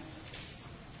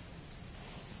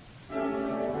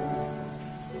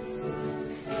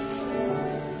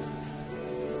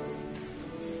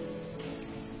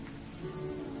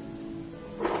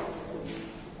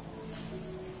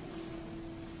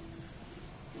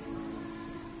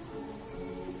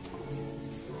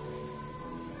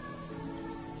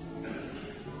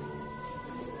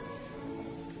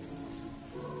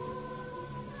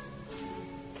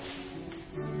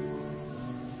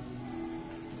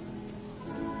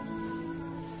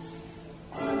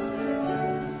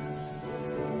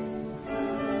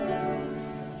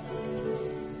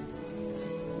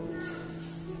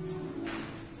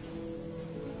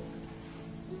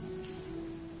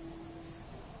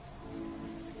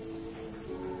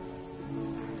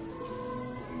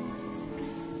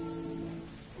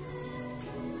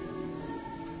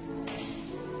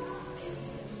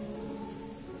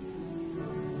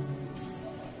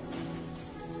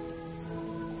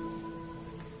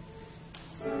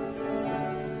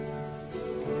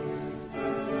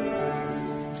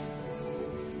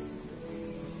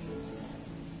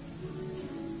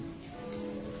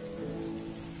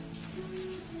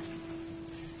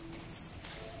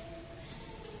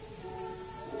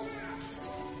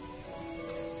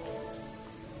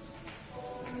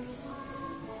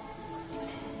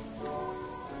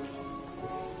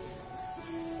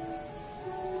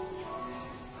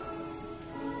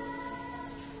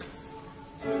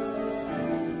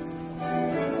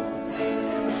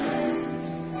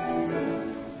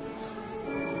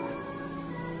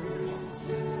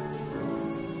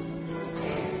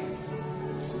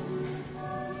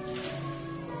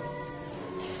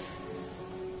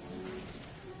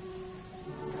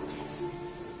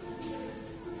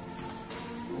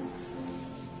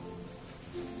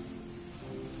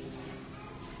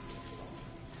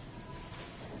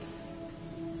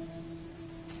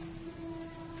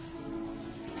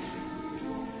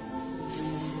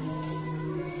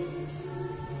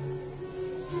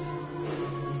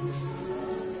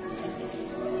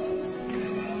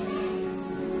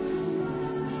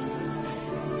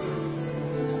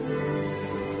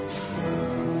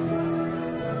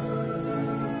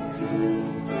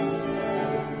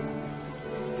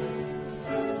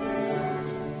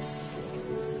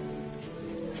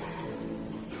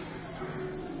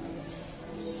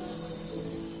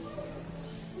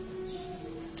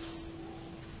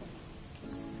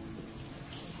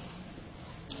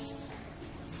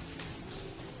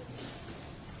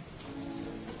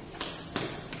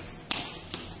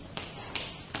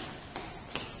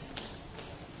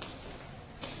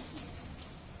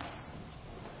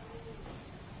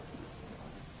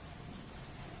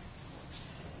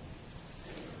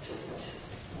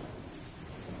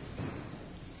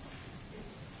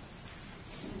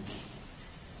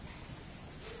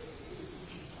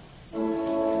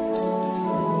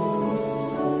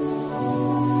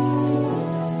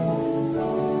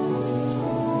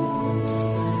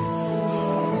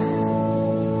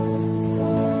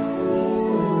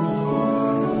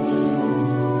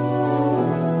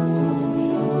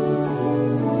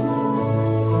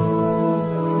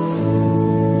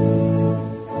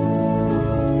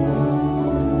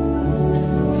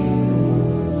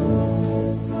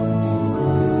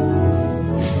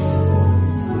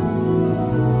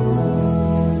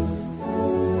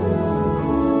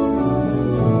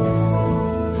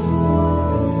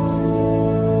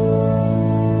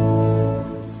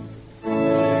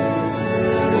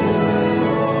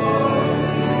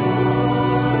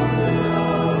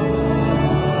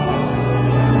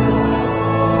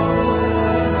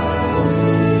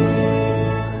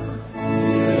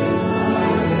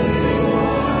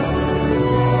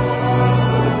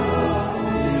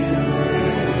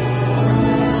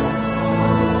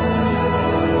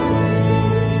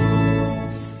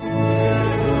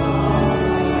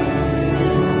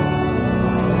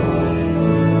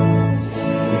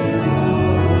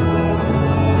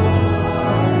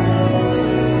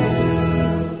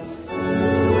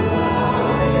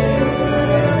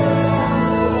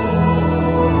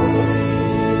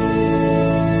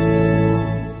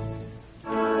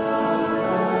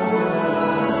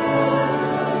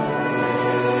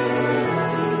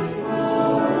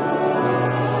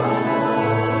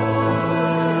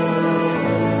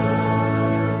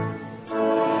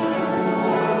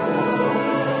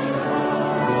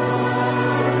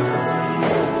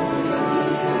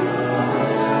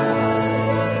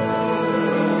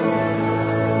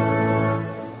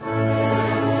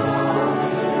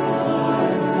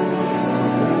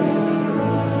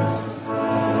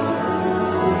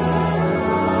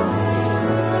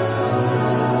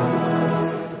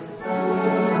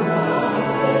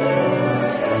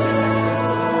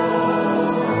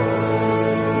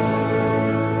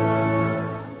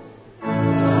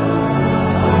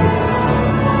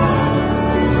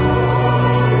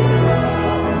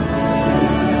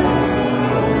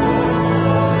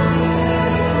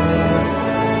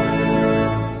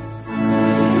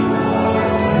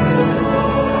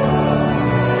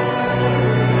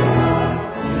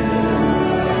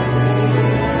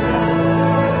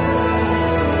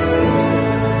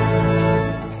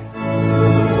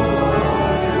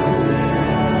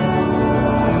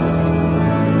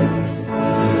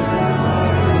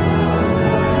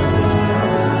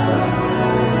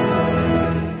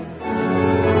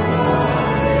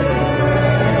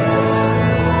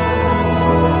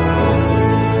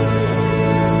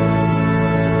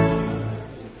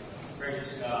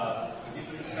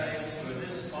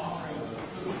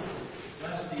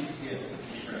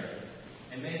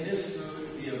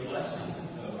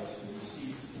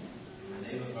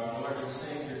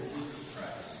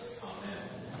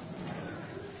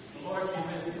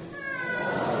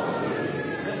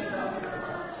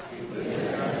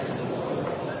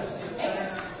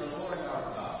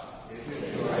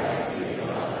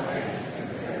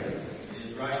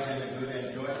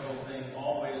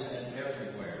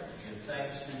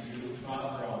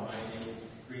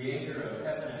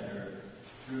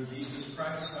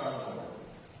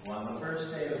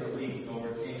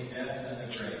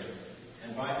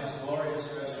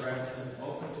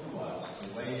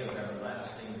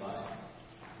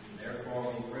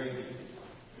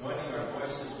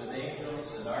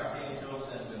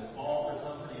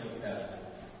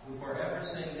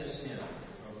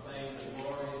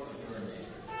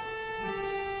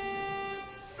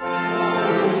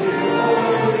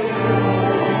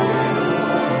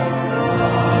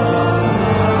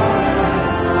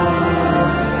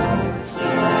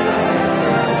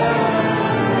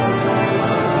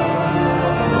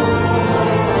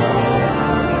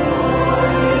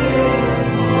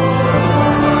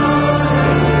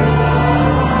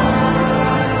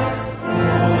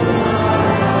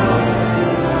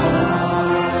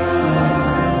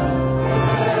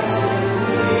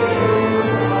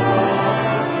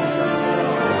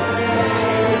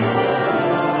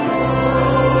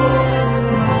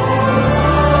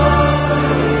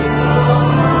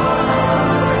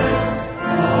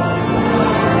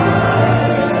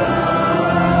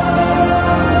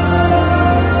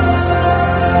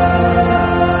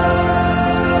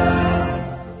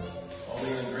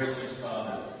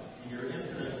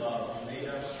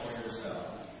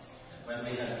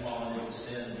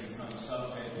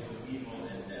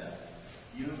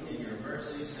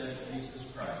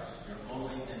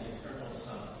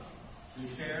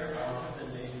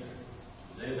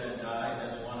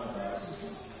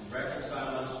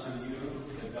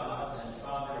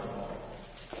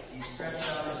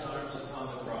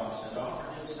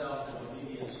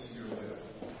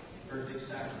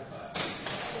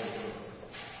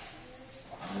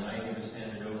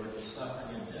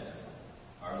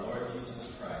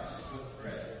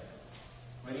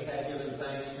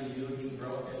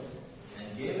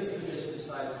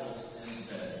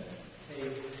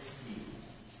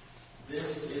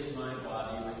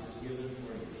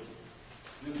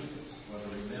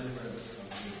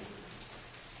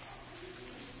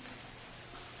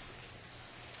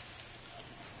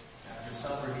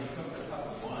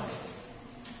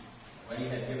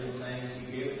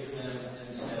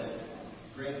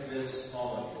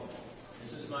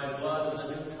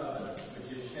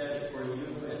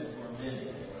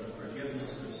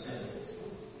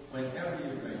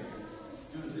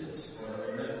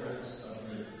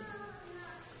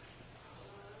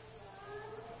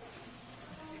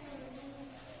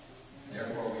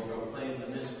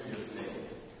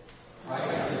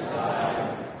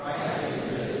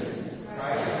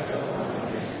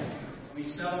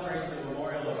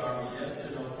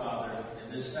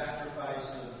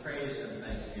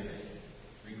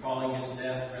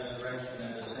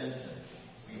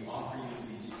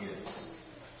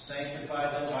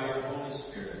 Sanctify them by your Holy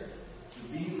Spirit, to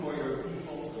be for your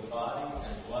people the body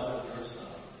and blood of your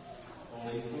Son,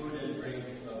 holy food and drink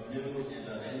of new and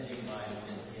unending life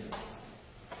in him.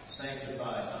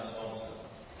 Sanctify us also,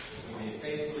 that we may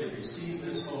faithfully receive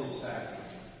this holy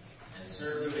sacrament and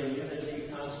serve you in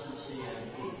unity, constancy, and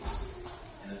peace.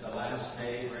 And at the last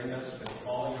day, bring us with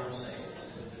all your saints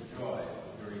into the joy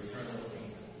of your eternal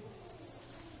kingdom.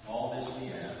 All this we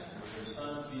ask through your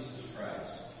Son, Jesus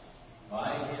Christ, by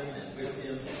him and with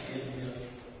him and in him,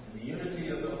 in the unity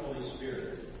of the Holy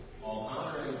Spirit. All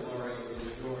honor and glory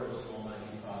is yours,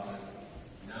 Almighty Father,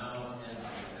 now and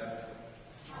forever.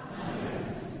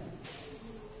 Amen.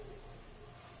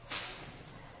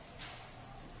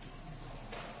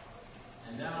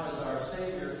 And now, as our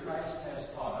Savior Christ has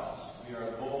taught us, we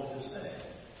are bold to say,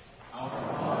 Our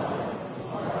Father, who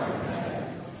art in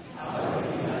heaven, hallowed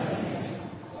be thy name.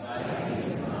 Thy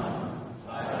kingdom come,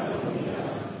 thy will be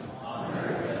done, on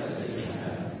earth as it is in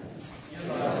heaven.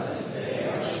 Give us this day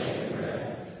our daily bread,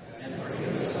 and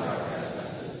forgive us our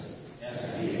trespasses, as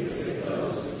we forgive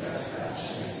those who trespass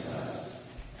against us.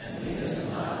 And lead us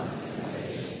not into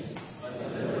temptation, but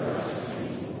deliver us from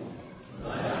evil. For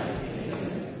thine is the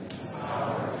kingdom, the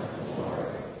power, and the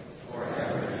glory,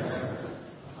 forever and ever.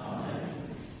 Amen.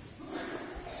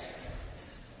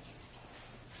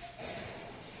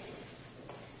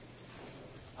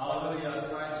 Hallelujah,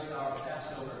 Christ our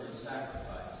Passover is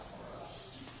sacrificed for us.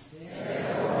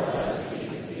 Therefore let us keep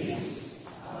the feast.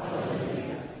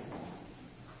 Hallelujah.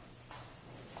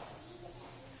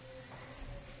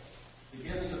 The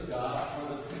gifts of God for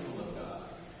the people of God.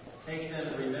 Take them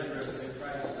in remembrance that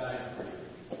Christ died for you,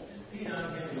 and feed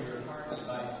on him in your hearts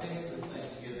by faith and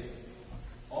thanksgiving.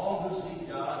 All who seek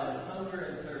God and hunger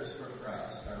and thirst for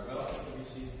Christ are welcome to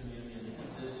receive communion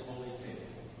at this holy table.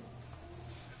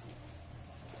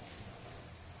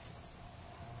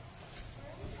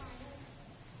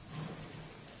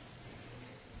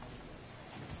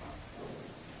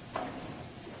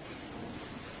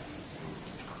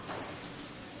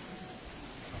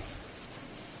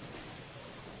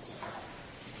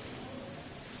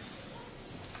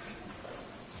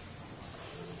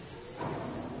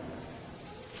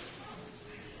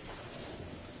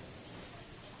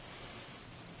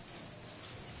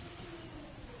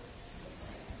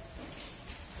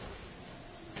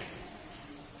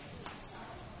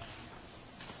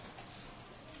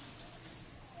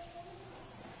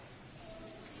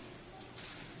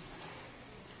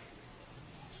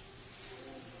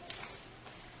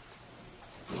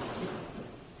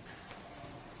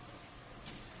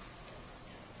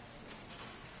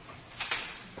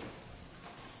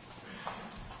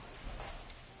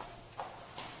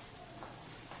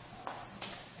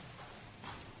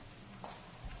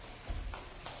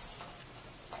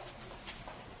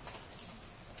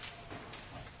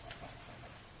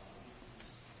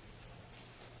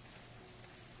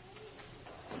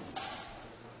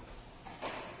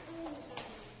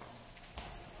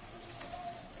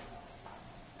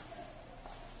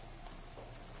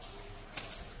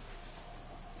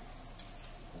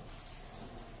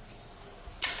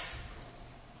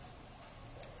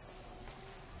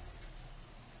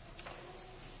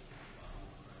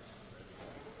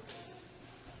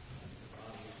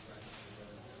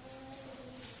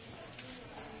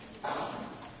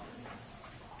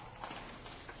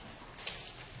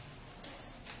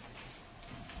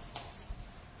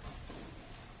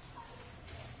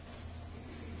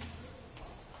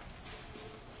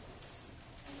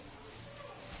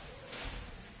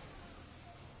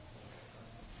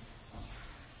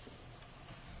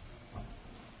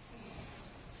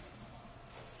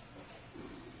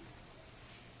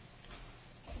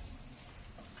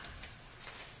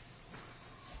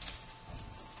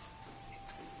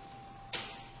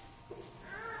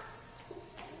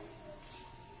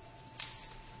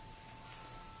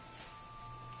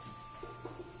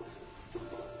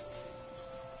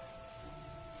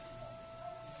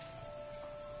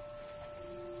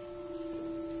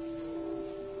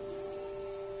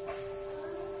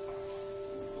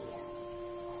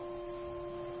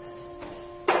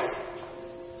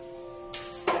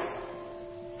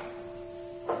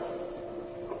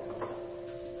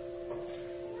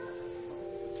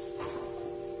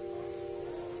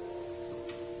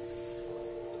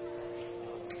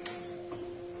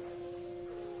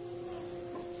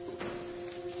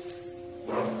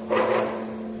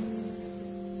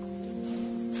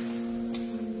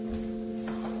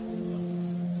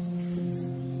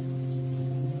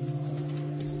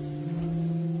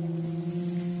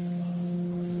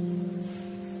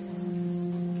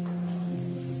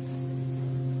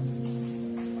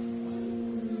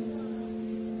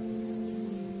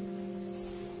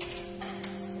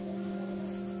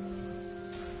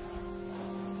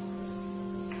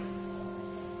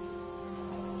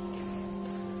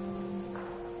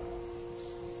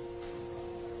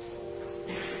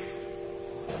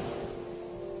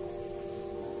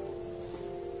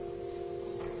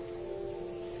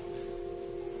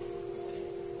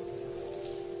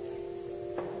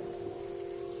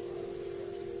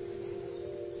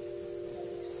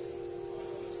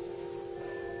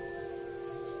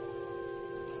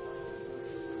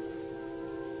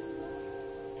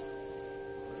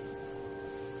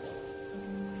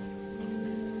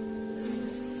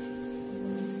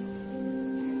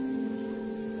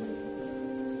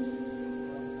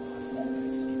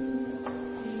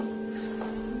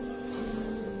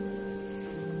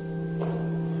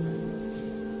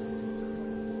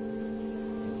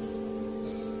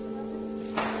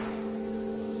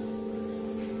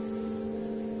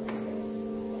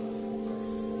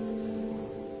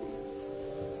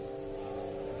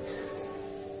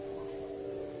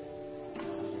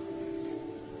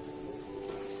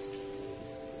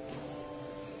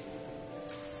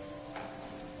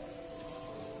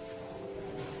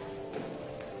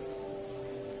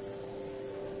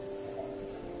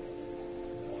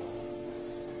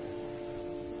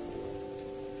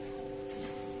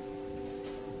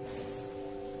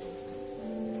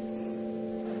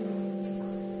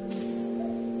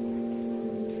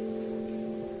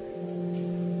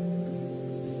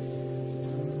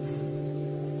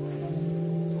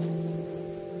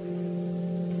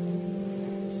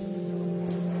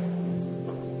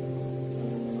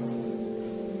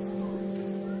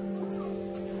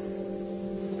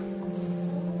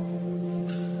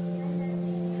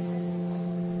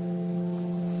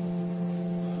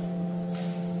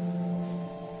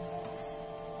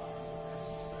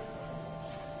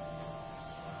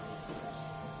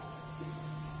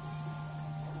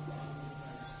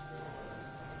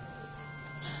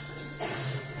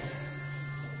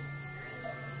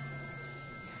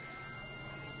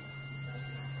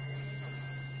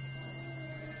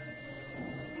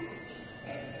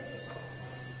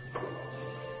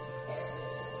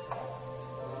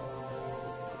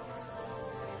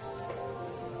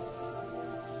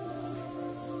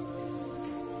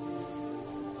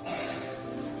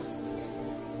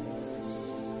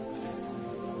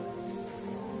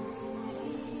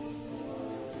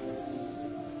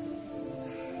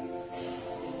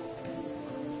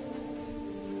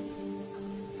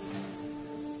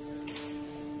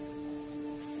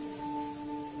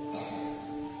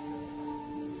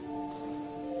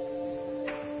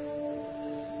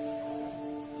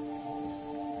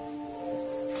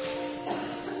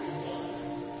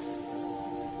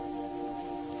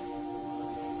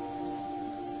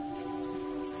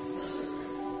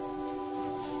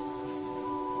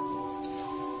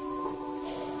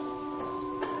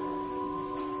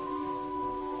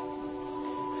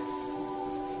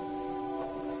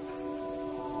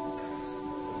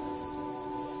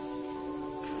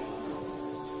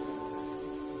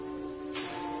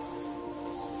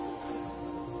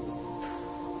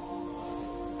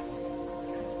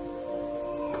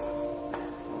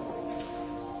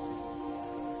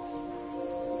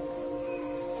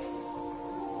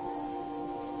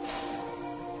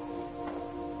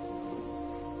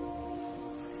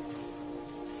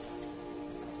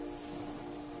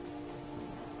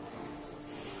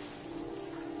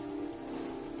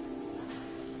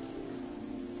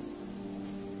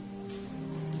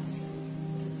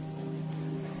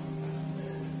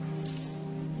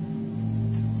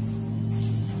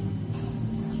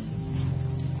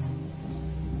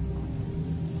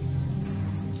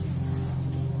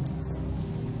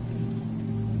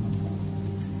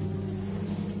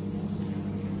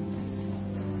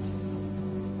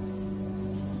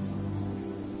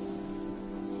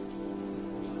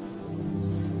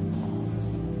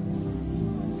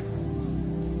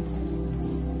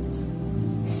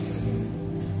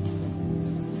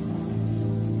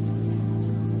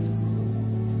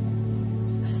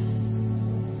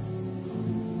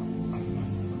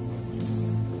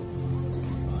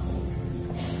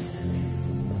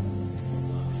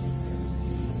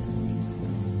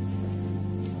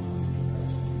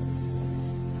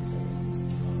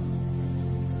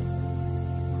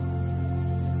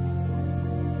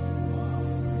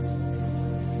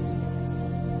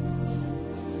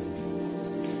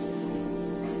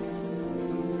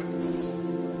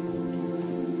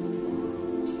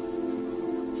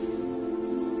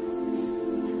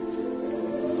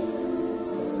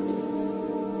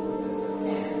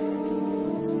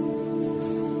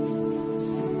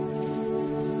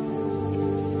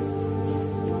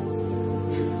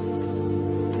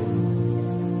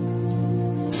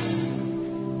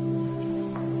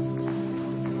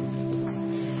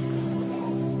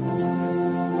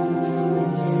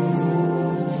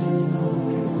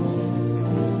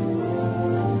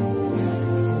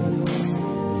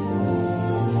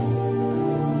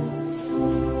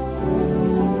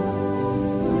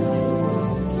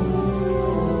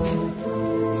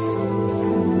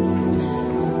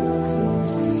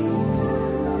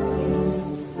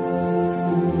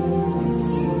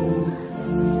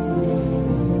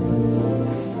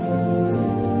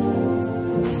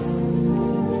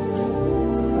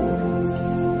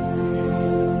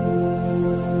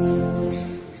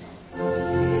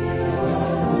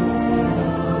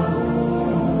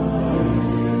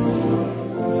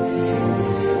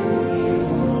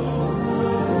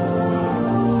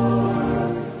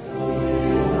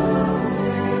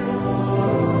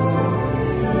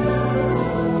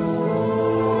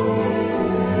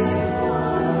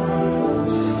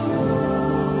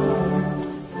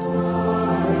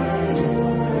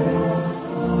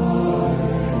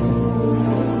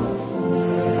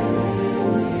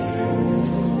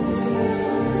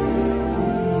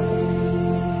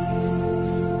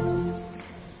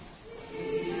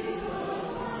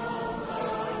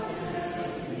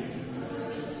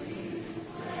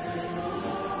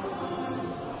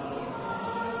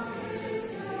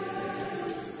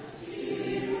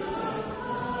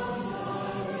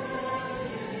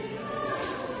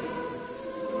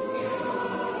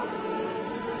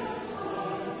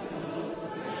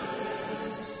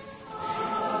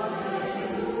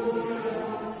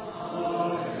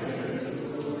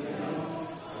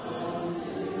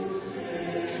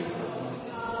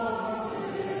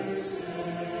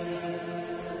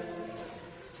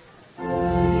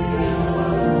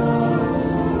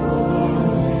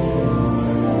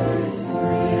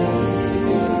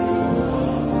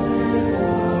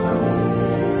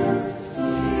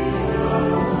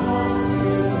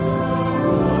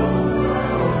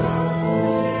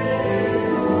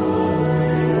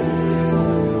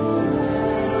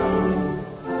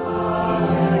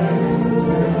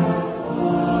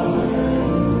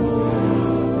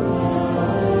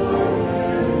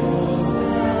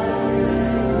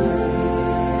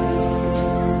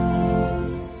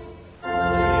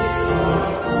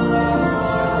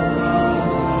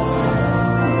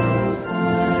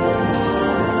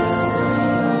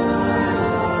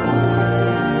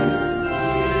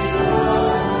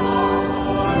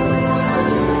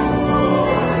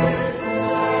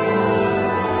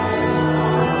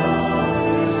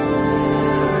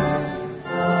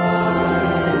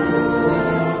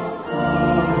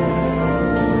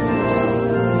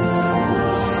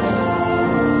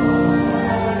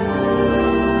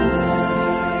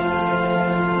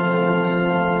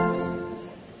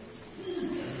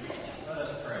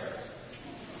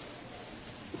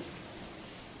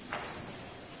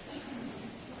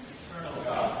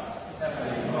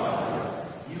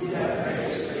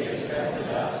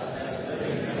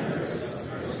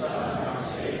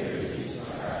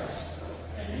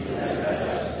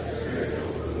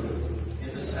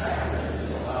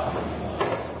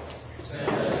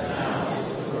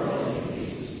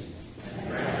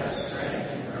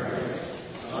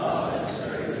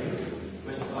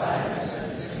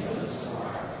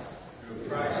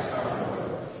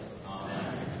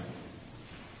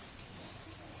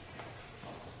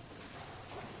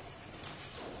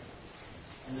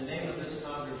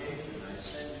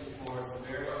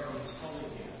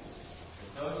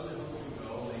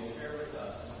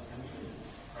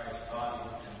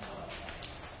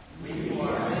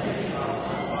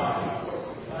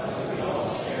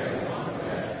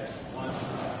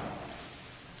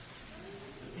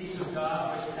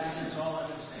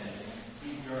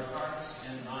 your hearts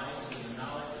and minds in the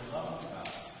knowledge and love of God,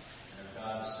 and of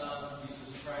God's Son,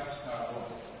 Jesus Christ our Lord.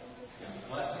 And the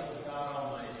blessing of God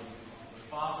Almighty,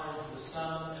 the Father, the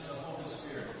Son, and the Holy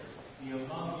Spirit be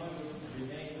among you and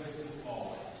remain with you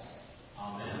always.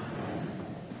 Amen.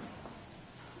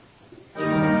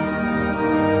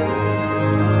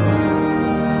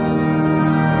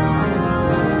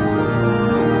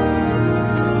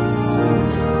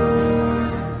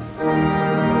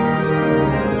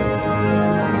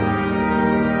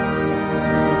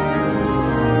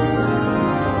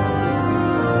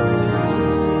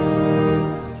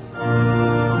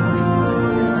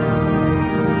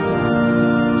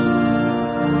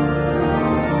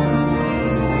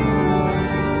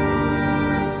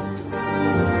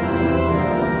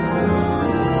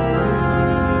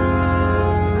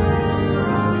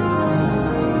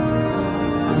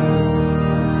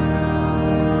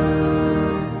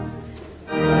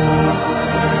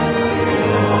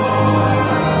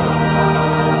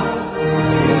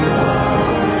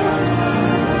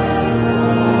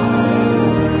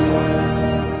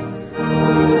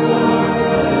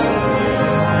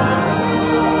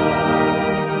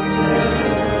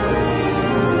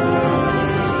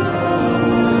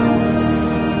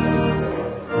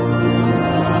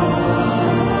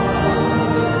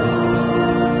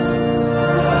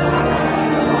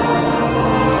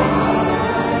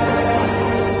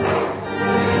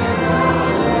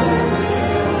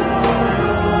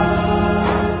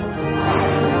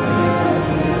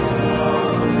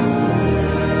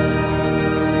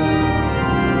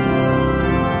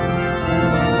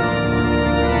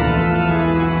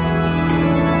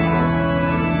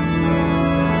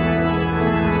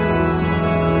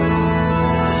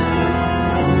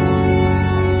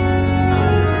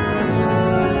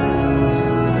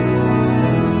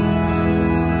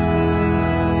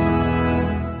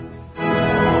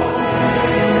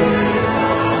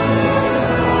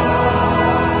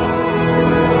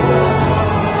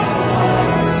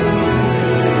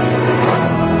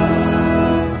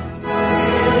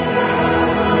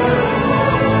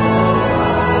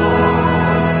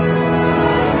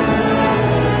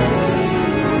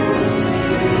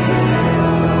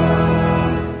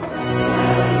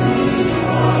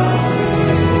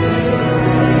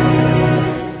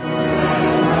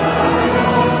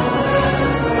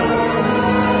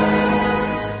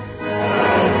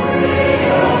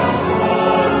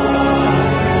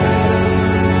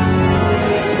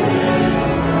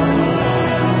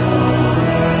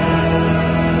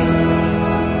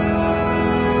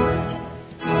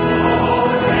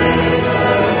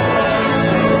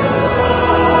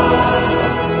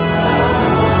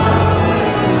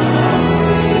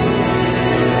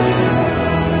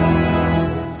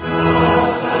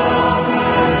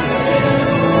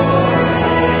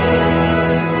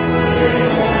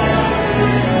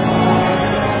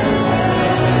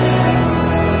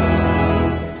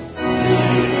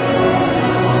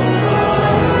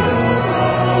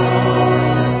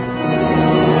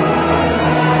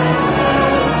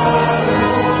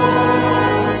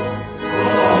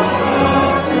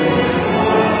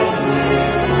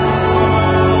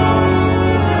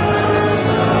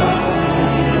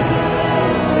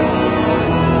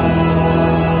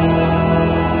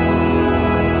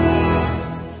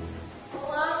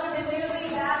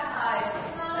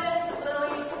 Thomas,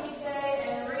 Lily, TJ,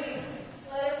 and Reese,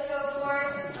 let us go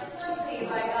forth accompanied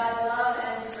by God's love.